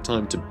these. It'll take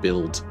time to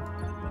build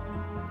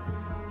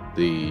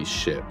the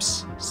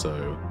ships,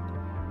 so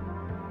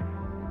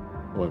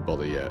I won't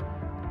bother yet.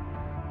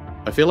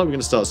 I feel like we're going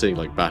to start seeing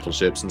like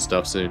battleships and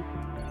stuff soon.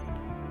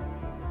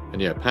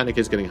 And yeah, panic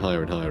is getting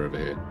higher and higher over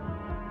here.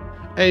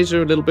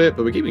 Asia a little bit,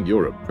 but we're keeping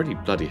Europe pretty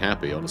bloody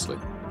happy, honestly.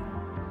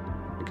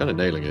 We're kind of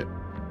nailing it.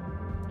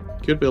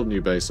 Could build a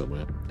new base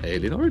somewhere.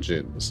 Alien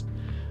Origins.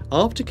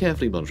 After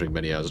carefully monitoring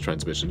many hours of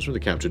transmissions from the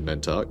captured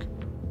Mentarch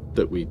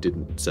that we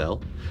didn't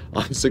sell,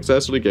 I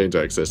successfully gained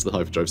access to the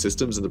hyperdrive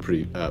systems and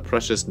the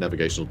precious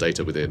navigational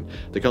data within.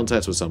 The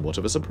contents were somewhat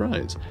of a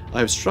surprise. I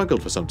have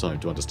struggled for some time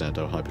to understand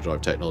how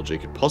hyperdrive technology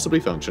could possibly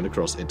function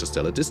across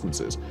interstellar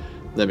distances.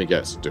 Let me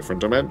guess,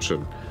 different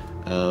dimension.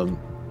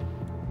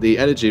 The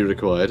energy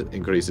required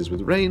increases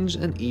with range,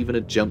 and even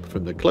a jump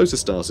from the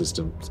closest star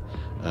systems,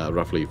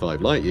 roughly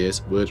 5 light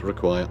years, would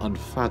require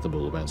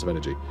unfathomable amounts of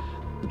energy.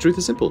 The truth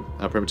is simple.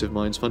 Our primitive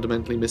minds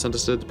fundamentally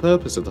misunderstood the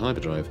purpose of the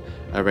hyperdrive.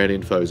 Our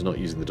alien foes are not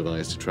using the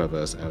device to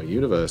traverse our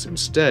universe.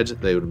 Instead,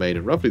 they would remain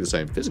in roughly the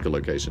same physical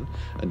location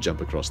and jump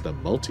across the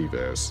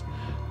multiverse.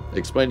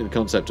 Explaining the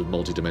concept of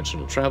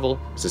multidimensional travel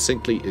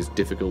succinctly is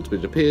difficult, but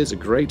it appears a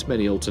great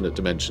many alternate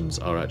dimensions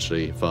are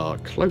actually far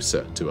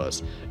closer to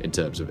us in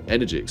terms of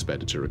energy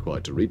expenditure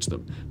required to reach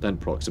them than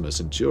Proxima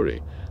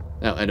Centauri.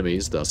 Our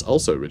enemies thus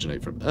also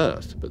originate from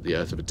Earth, but the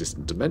Earth of a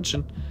distant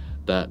dimension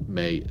that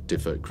may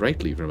differ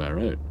greatly from our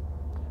own.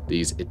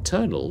 These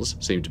Eternals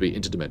seem to be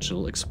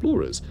interdimensional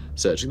explorers,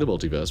 searching the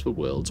multiverse for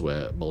worlds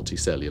where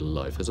multicellular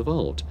life has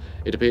evolved.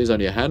 It appears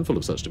only a handful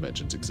of such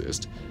dimensions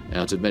exist.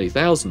 Out of many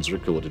thousands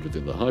recorded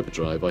within the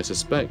hyperdrive, I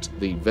suspect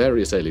the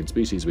various alien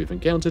species we've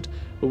encountered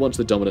were once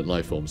the dominant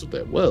life forms of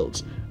their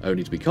worlds,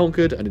 only to be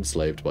conquered and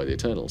enslaved by the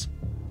Eternals.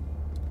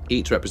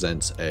 Each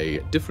represents a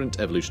different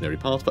evolutionary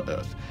path for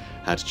Earth,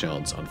 had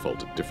chance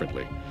unfolded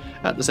differently.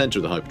 At the centre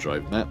of the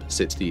hyperdrive map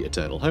sits the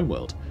Eternal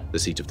Homeworld, the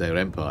seat of their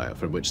empire,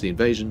 from which the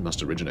invasion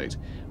must originate.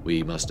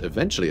 We must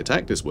eventually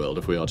attack this world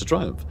if we are to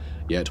triumph,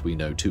 yet we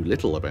know too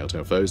little about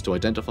our foes to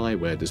identify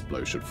where this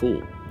blow should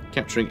fall.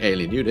 Capturing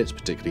alien units,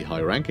 particularly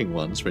high-ranking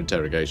ones, for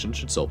interrogation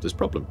should solve this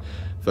problem,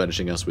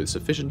 furnishing us with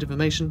sufficient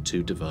information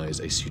to devise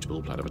a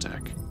suitable plan of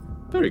attack.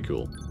 Very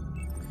cool.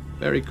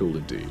 Very cool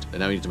indeed. And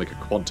now we need to make a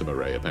quantum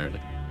array,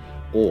 apparently.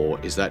 Or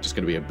is that just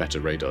going to be a better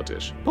radar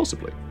dish?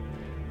 Possibly.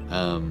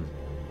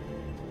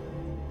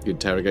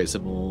 Interrogate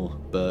some more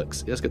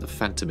Burks. Let's get the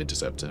Phantom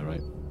Interceptor,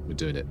 right? We're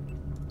doing it.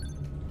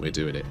 We're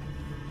doing it.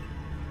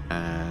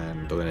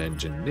 And then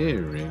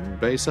engineering,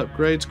 base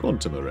upgrades,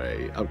 quantum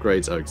array.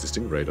 Upgrades our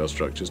existing radar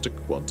structures to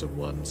quantum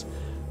ones.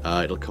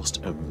 It'll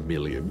cost $1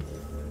 million.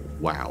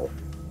 Wow.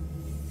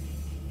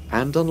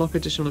 And unlock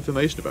additional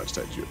information about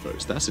detected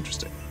UFOs. That's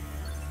interesting.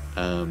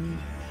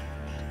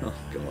 Oh,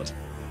 God.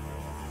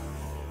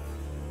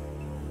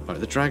 Alright,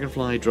 the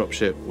Dragonfly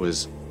dropship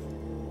was...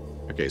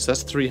 Okay, so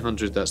that's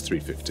 300, that's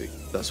 350.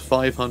 That's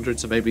 500,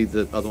 so maybe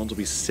the other ones will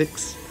be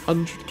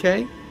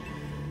 600k?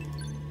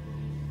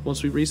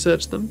 Once we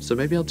research them, so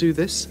maybe I'll do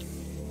this.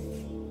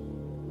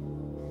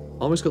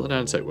 Almost got the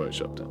nanotech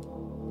workshop done.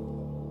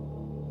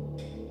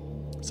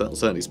 So that'll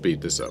certainly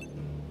speed this up.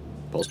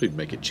 Possibly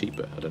make it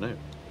cheaper, I don't know.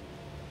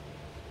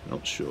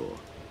 Not sure.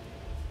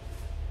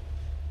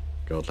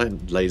 God,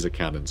 letting laser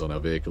cannons on our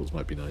vehicles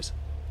might be nice.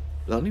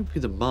 But that'll need to be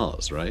the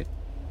Mars, right?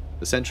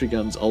 The sentry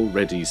guns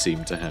already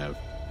seem to have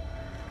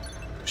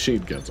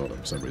machine guns on them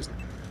for some reason.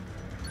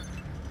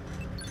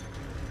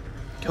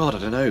 God, I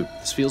don't know.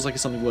 This feels like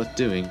it's something worth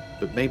doing,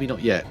 but maybe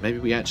not yet. Maybe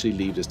we actually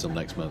leave this till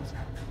next month.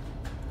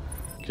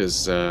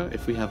 Because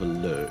if we have a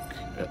look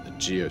at the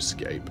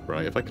geoscape,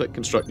 right? If I click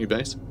construct new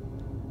base,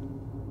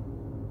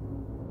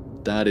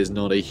 that is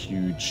not a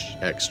huge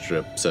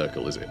extra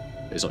circle, is it?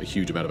 It's not a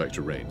huge amount of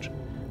extra range.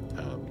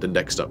 The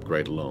next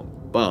upgrade along.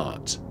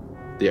 But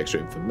the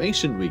extra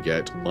information we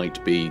get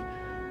might be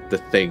the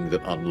thing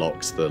that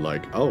unlocks the,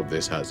 like, oh,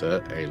 this has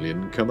an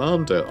alien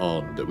commander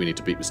on that we need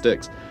to beat with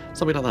sticks.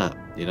 Something like that.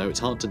 You know, it's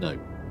hard to know.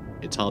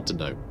 It's hard to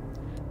know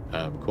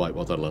quite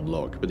what that'll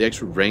unlock. But the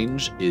extra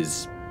range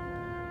is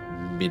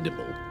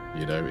minimal.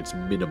 You know, it's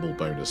minimal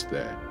bonus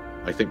there.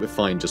 I think we're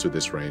fine just with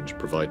this range,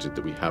 provided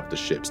that we have the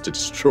ships to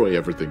destroy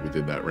everything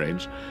within that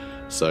range.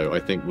 So I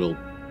think we'll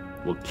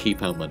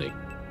keep our money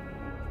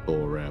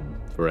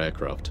for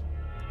aircraft.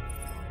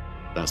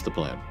 That's the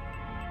plan.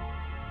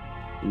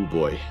 Ooh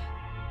boy.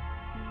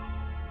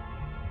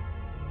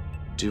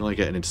 Do I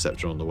get an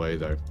interceptor on the way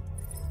though?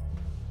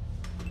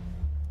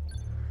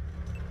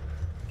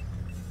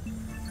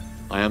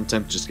 I am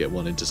tempted just to get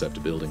one interceptor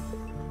building.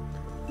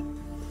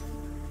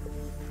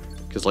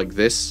 Because like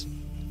this,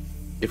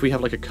 if we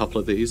have like a couple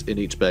of these in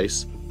each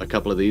base, a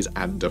couple of these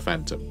and a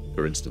Phantom,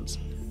 for instance,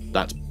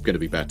 that's going to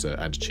be better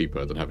and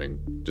cheaper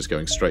than just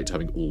going straight to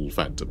having all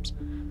Phantoms.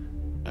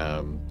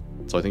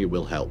 So I think it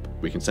will help.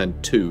 We can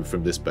send 2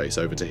 from this base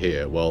over to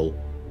here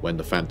when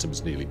the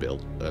Phantom's nearly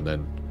built, and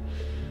then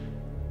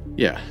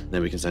yeah,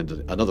 then we can send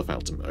another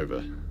Phantom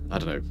over. I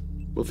don't know.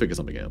 We'll figure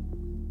something out.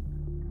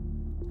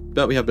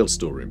 But we have built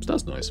storerooms.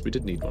 That's nice. We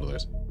did need one of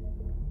those.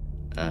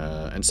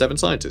 And 7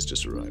 scientists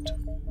just arrived.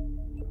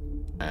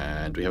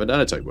 And we have a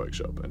nanotech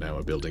workshop, and now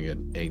we're building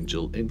an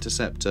Angel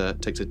Interceptor.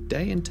 Takes a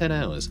day and 10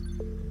 hours.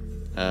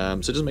 So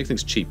it doesn't make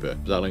things cheaper,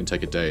 but that'll only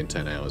take a day and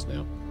 10 hours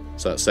now.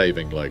 So that's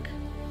saving like,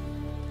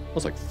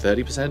 what's like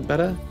 30%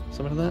 better?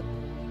 Something like that?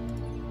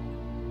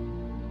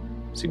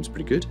 Seems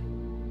pretty good.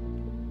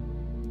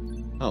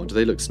 Oh, do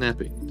they look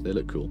snappy? Do they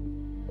look cool?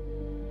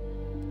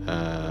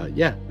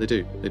 Yeah, they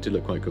do. They do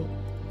look quite cool.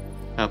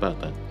 How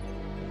about that?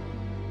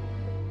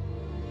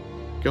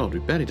 God,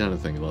 we've barely done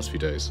anything in the last few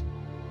days.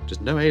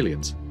 Just no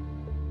aliens.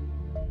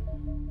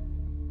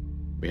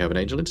 We have an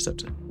Angel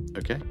Interceptor.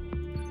 Okay.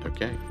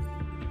 Okay.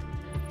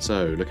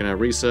 So, looking at our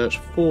research,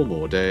 4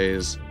 more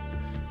days.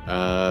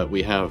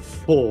 We have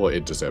 4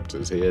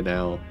 interceptors here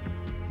now.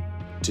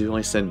 Do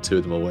I send 2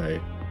 of them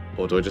away?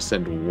 Or do I just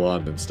send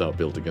 1 and start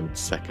building a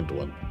second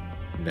one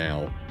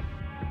now?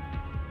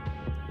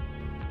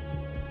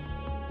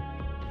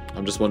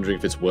 I'm just wondering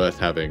if it's worth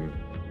having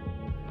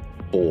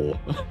 4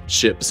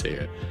 ships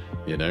here,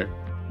 you know?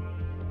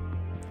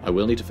 I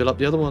will need to fill up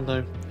the other one,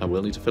 though. I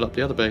will need to fill up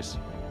the other base.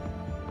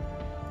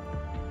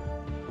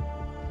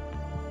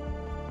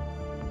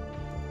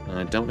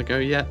 I don't want to go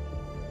yet.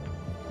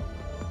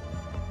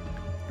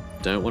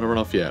 Don't want to run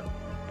off yet.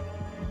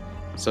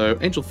 So,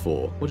 Angel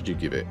 4, what did you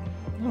give it?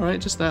 Alright,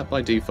 just that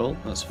by default.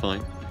 That's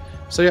fine.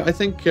 So yeah, I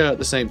think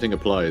the same thing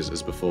applies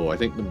as before. I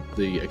think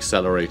the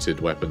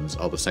accelerated weapons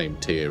are the same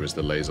tier as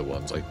the laser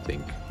ones, I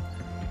think.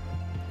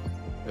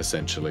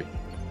 Essentially.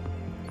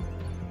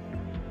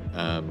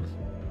 And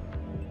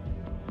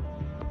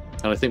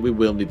I think we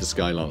will need the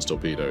Skylance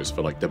torpedoes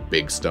for like the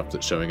big stuff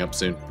that's showing up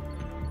soon.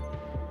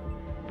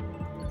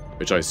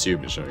 Which I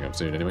assume is showing up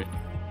soon anyway.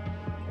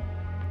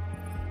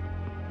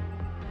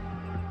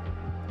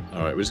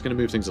 Alright, we're just going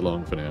to move things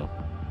along for now.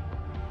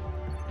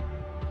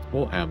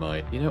 Or am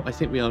I? You know, I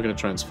think we are going to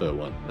transfer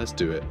one. Let's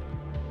do it.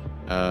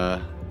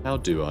 How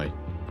do I?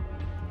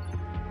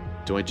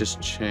 Do I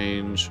just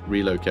change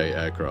relocate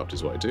aircraft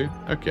is what I do?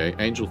 Okay,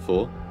 Angel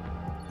 4.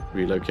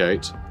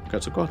 Relocate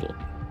Quetzalcoatl.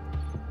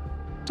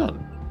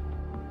 Done.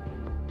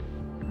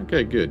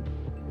 Okay, good.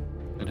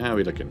 And how are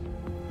we looking?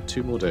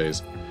 2 more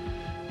days.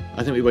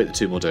 I think we wait the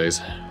 2 more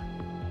days.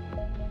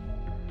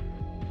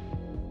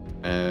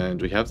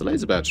 And we have the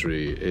laser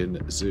battery in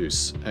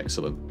Zeus.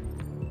 Excellent.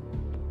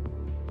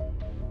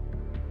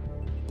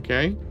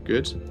 Okay,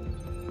 good.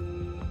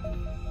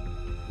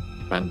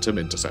 Phantom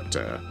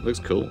Interceptor. Looks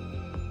cool.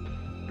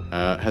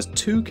 Has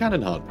 2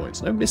 cannon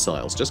hardpoints. No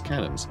missiles, just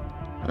cannons.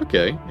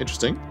 Okay,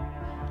 interesting.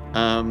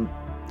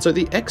 So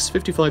the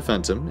X-55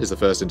 Phantom is the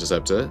first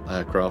interceptor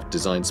aircraft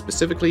designed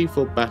specifically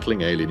for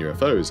battling alien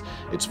UFOs.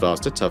 It's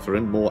faster, tougher,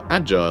 and more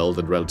agile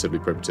than relatively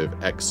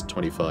primitive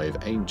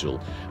X-25 Angel,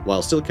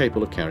 while still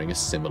capable of carrying a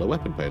similar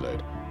weapon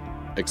payload.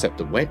 Except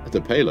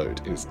the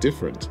payload is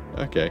different.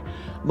 Okay.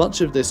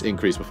 Much of this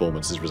increased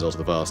performance is a result of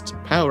the vast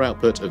power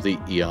output of the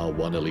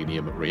ER-1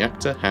 Alenium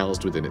reactor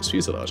housed within its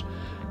fuselage.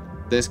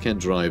 This can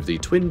drive the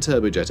twin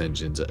turbojet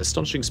engines at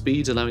astonishing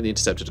speeds, allowing the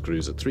interceptor to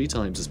cruise at 3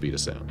 times the speed of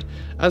sound.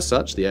 As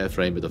such, the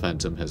airframe of the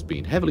Phantom has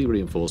been heavily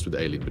reinforced with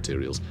alien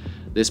materials.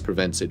 This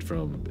prevents it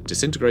from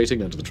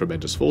disintegrating under the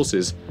tremendous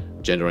forces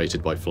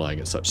generated by flying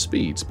at such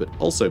speeds, but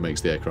also makes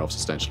the aircraft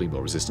substantially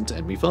more resistant to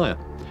enemy fire.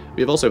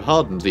 We have also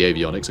hardened the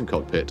avionics and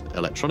cockpit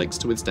electronics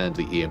to withstand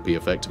the EMP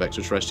effect of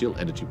extraterrestrial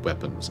energy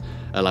weapons,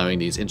 allowing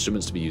these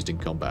instruments to be used in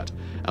combat.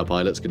 Our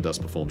pilots can thus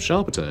perform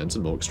sharper turns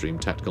and more extreme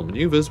tactical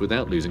maneuvers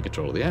without losing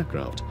control of the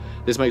aircraft.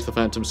 This makes the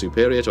Phantom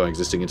superior to our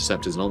existing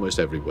interceptors in almost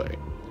every way.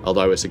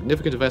 Although a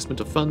significant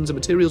investment of funds and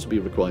materials would be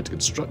required to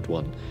construct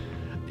one,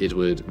 it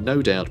would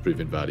no doubt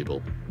prove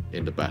invaluable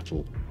in the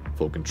battle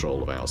for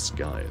control of our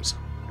skies.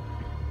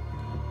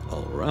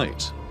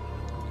 Alright.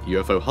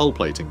 UFO hull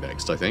plating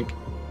next, I think.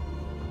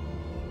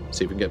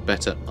 See if we can get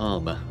better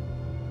armour.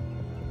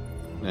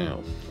 Now,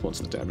 what's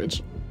the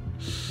damage?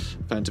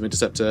 Phantom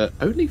Interceptor,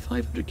 only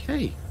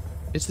 500k.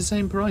 It's the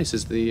same price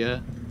as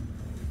the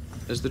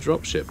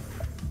dropship.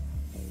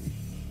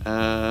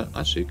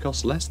 Actually, it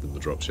costs less than the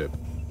dropship.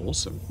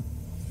 Awesome.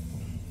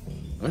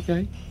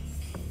 Okay.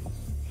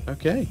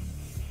 Okay.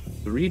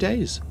 3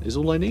 days is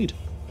all I need.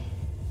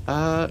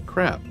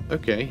 Crap.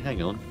 Okay,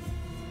 hang on.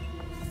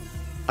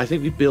 I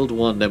think we build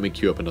one, then we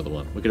queue up another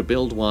one. We're going to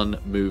build one,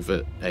 move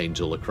an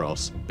Angel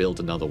across, build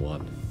another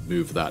one,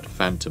 move that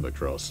Phantom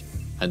across,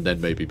 and then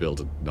maybe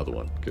build another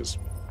one, because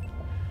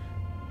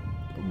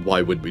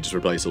why wouldn't we just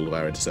replace all of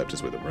our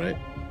interceptors with them, right?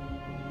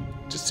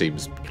 Just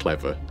seems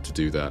clever to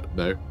do that,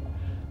 no?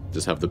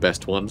 Just have the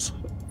best ones.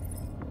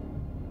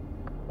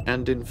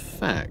 And in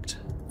fact,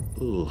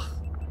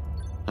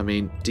 I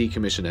mean,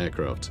 decommission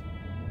aircraft.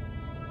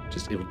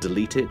 Just, it'll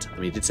delete it. I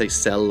mean, it did say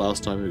sell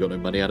last time, we got no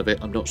money out of it.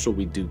 I'm not sure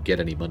we do get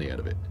any money out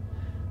of it.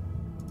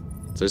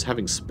 So just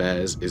having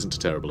spares isn't a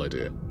terrible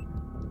idea.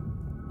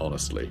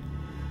 Honestly.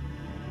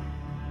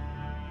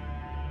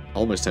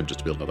 Almost tempted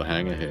to build another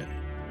hangar here.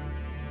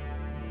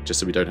 Just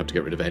so we don't have to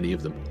get rid of any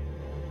of them.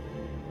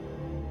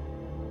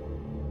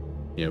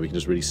 Yeah, we can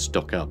just really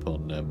stock up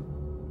on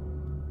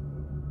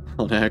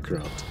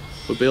aircraft.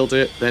 We'll build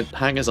it, then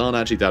hangars aren't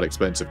actually that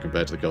expensive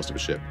compared to the cost of a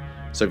ship.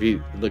 So if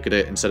you look at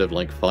it, instead of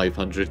like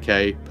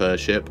 500k per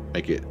ship,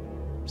 make it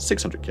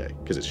 600k,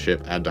 because it's a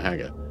ship and a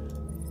hangar.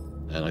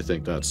 And I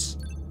think that's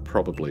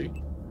probably,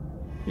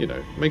 you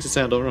know, makes it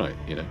sound alright,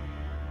 you know.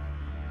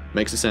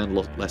 Makes it sound a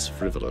lot less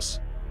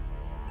frivolous.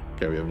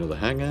 Okay, we have another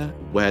hangar.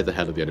 Where the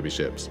hell are the enemy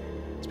ships?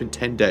 It's been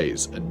 10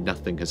 days and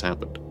nothing has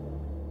happened.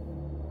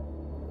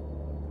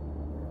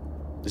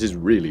 This is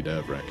really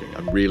nerve-wracking.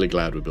 I'm really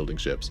glad we're building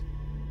ships.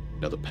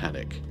 Another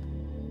panic.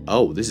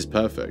 Oh, this is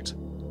perfect.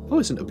 Oh,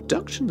 it's an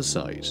abduction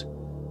site,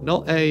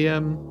 not a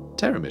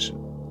terror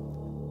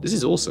mission. This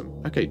is awesome.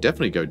 Okay,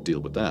 definitely go deal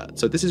with that.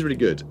 So this is really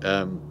good.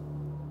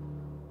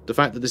 The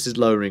fact that this is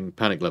lowering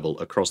panic level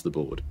across the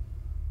board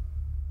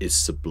is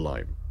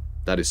sublime.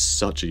 That is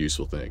such a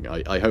useful thing.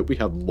 I hope we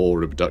have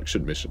more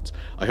abduction missions.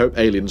 I hope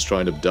aliens try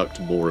and abduct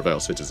more of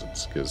our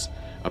citizens, because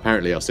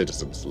apparently our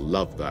citizens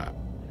love that.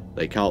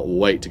 They can't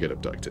wait to get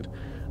abducted.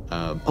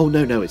 Oh,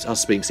 no, it's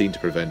us being seen to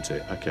prevent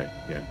it. Okay,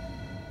 yeah.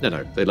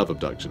 No, they love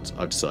abductions,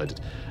 I've decided.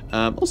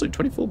 Also,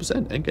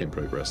 24% endgame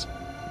progress.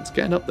 It's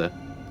getting up there.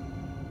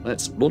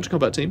 Let's launch a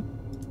combat team.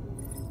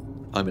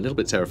 I'm a little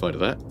bit terrified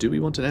of that. Do we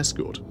want an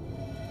escort?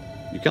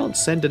 You can't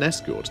send an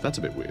escort. That's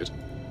a bit weird.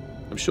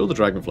 I'm sure the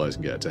dragonflies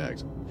can get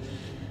attacked.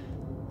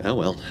 Oh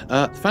well.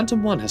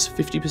 Phantom 1 has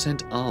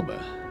 50%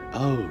 armor.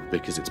 Oh,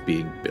 because it's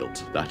being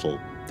built. That'll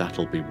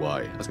be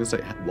why. I was going to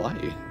say, why?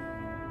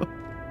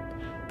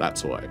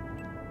 That's why.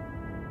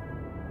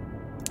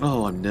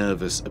 Oh, I'm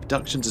nervous.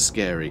 Abductions are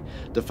scary.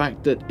 The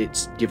fact that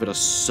it's given us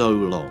so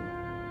long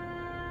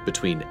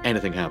between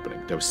anything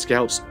happening. There were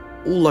scouts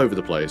all over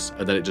the place,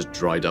 and then it just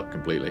dried up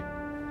completely.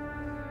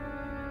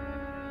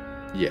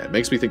 Yeah, it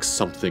makes me think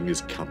something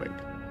is coming.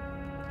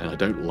 And I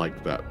don't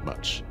like that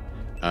much.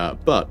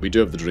 But we do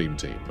have the dream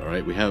team,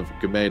 alright? We have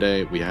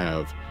Gumede, we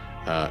have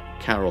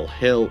Carol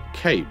Hill,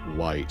 Kate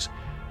White,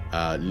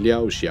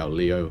 Liao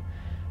Xiaolio,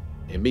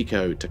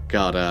 Emiko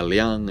Takada,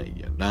 Liang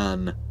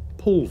Yanan,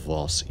 Paul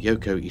Voss,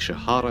 Yoko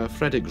Ishihara,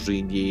 Frederick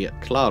Grigny,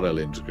 Clara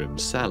Lindgren,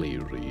 Sally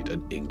Reed,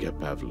 and Inga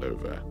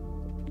Pavlova.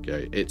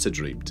 Okay, it's a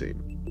dream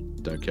team.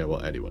 Don't care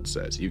what anyone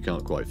says. You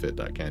can't quite fit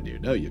that, can you?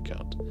 No, you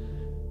can't.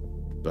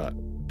 But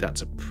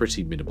that's a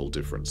pretty minimal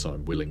difference, so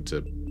I'm willing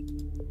to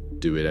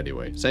do it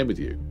anyway. Same with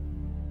you.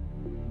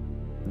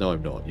 No,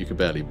 I'm not. You can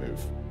barely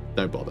move.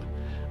 Don't bother.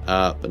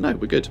 But no,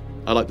 we're good.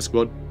 I like the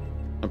squad.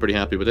 I'm pretty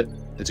happy with it.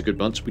 It's a good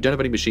bunch. We don't have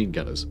any machine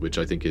gunners, which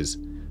I think is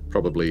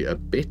probably a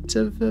bit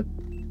of a,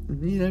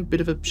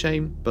 bit of a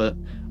shame, but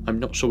I'm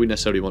not sure we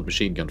necessarily want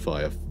machine gun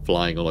fire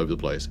flying all over the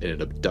place in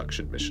an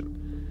abduction mission.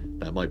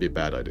 That might be a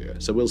bad idea,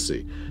 so we'll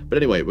see. But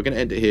anyway, we're going to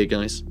end it here,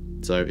 guys.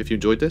 So if you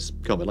enjoyed this,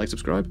 comment, like,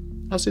 subscribe.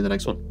 I'll see you in the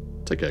next one.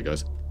 Take care,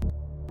 guys.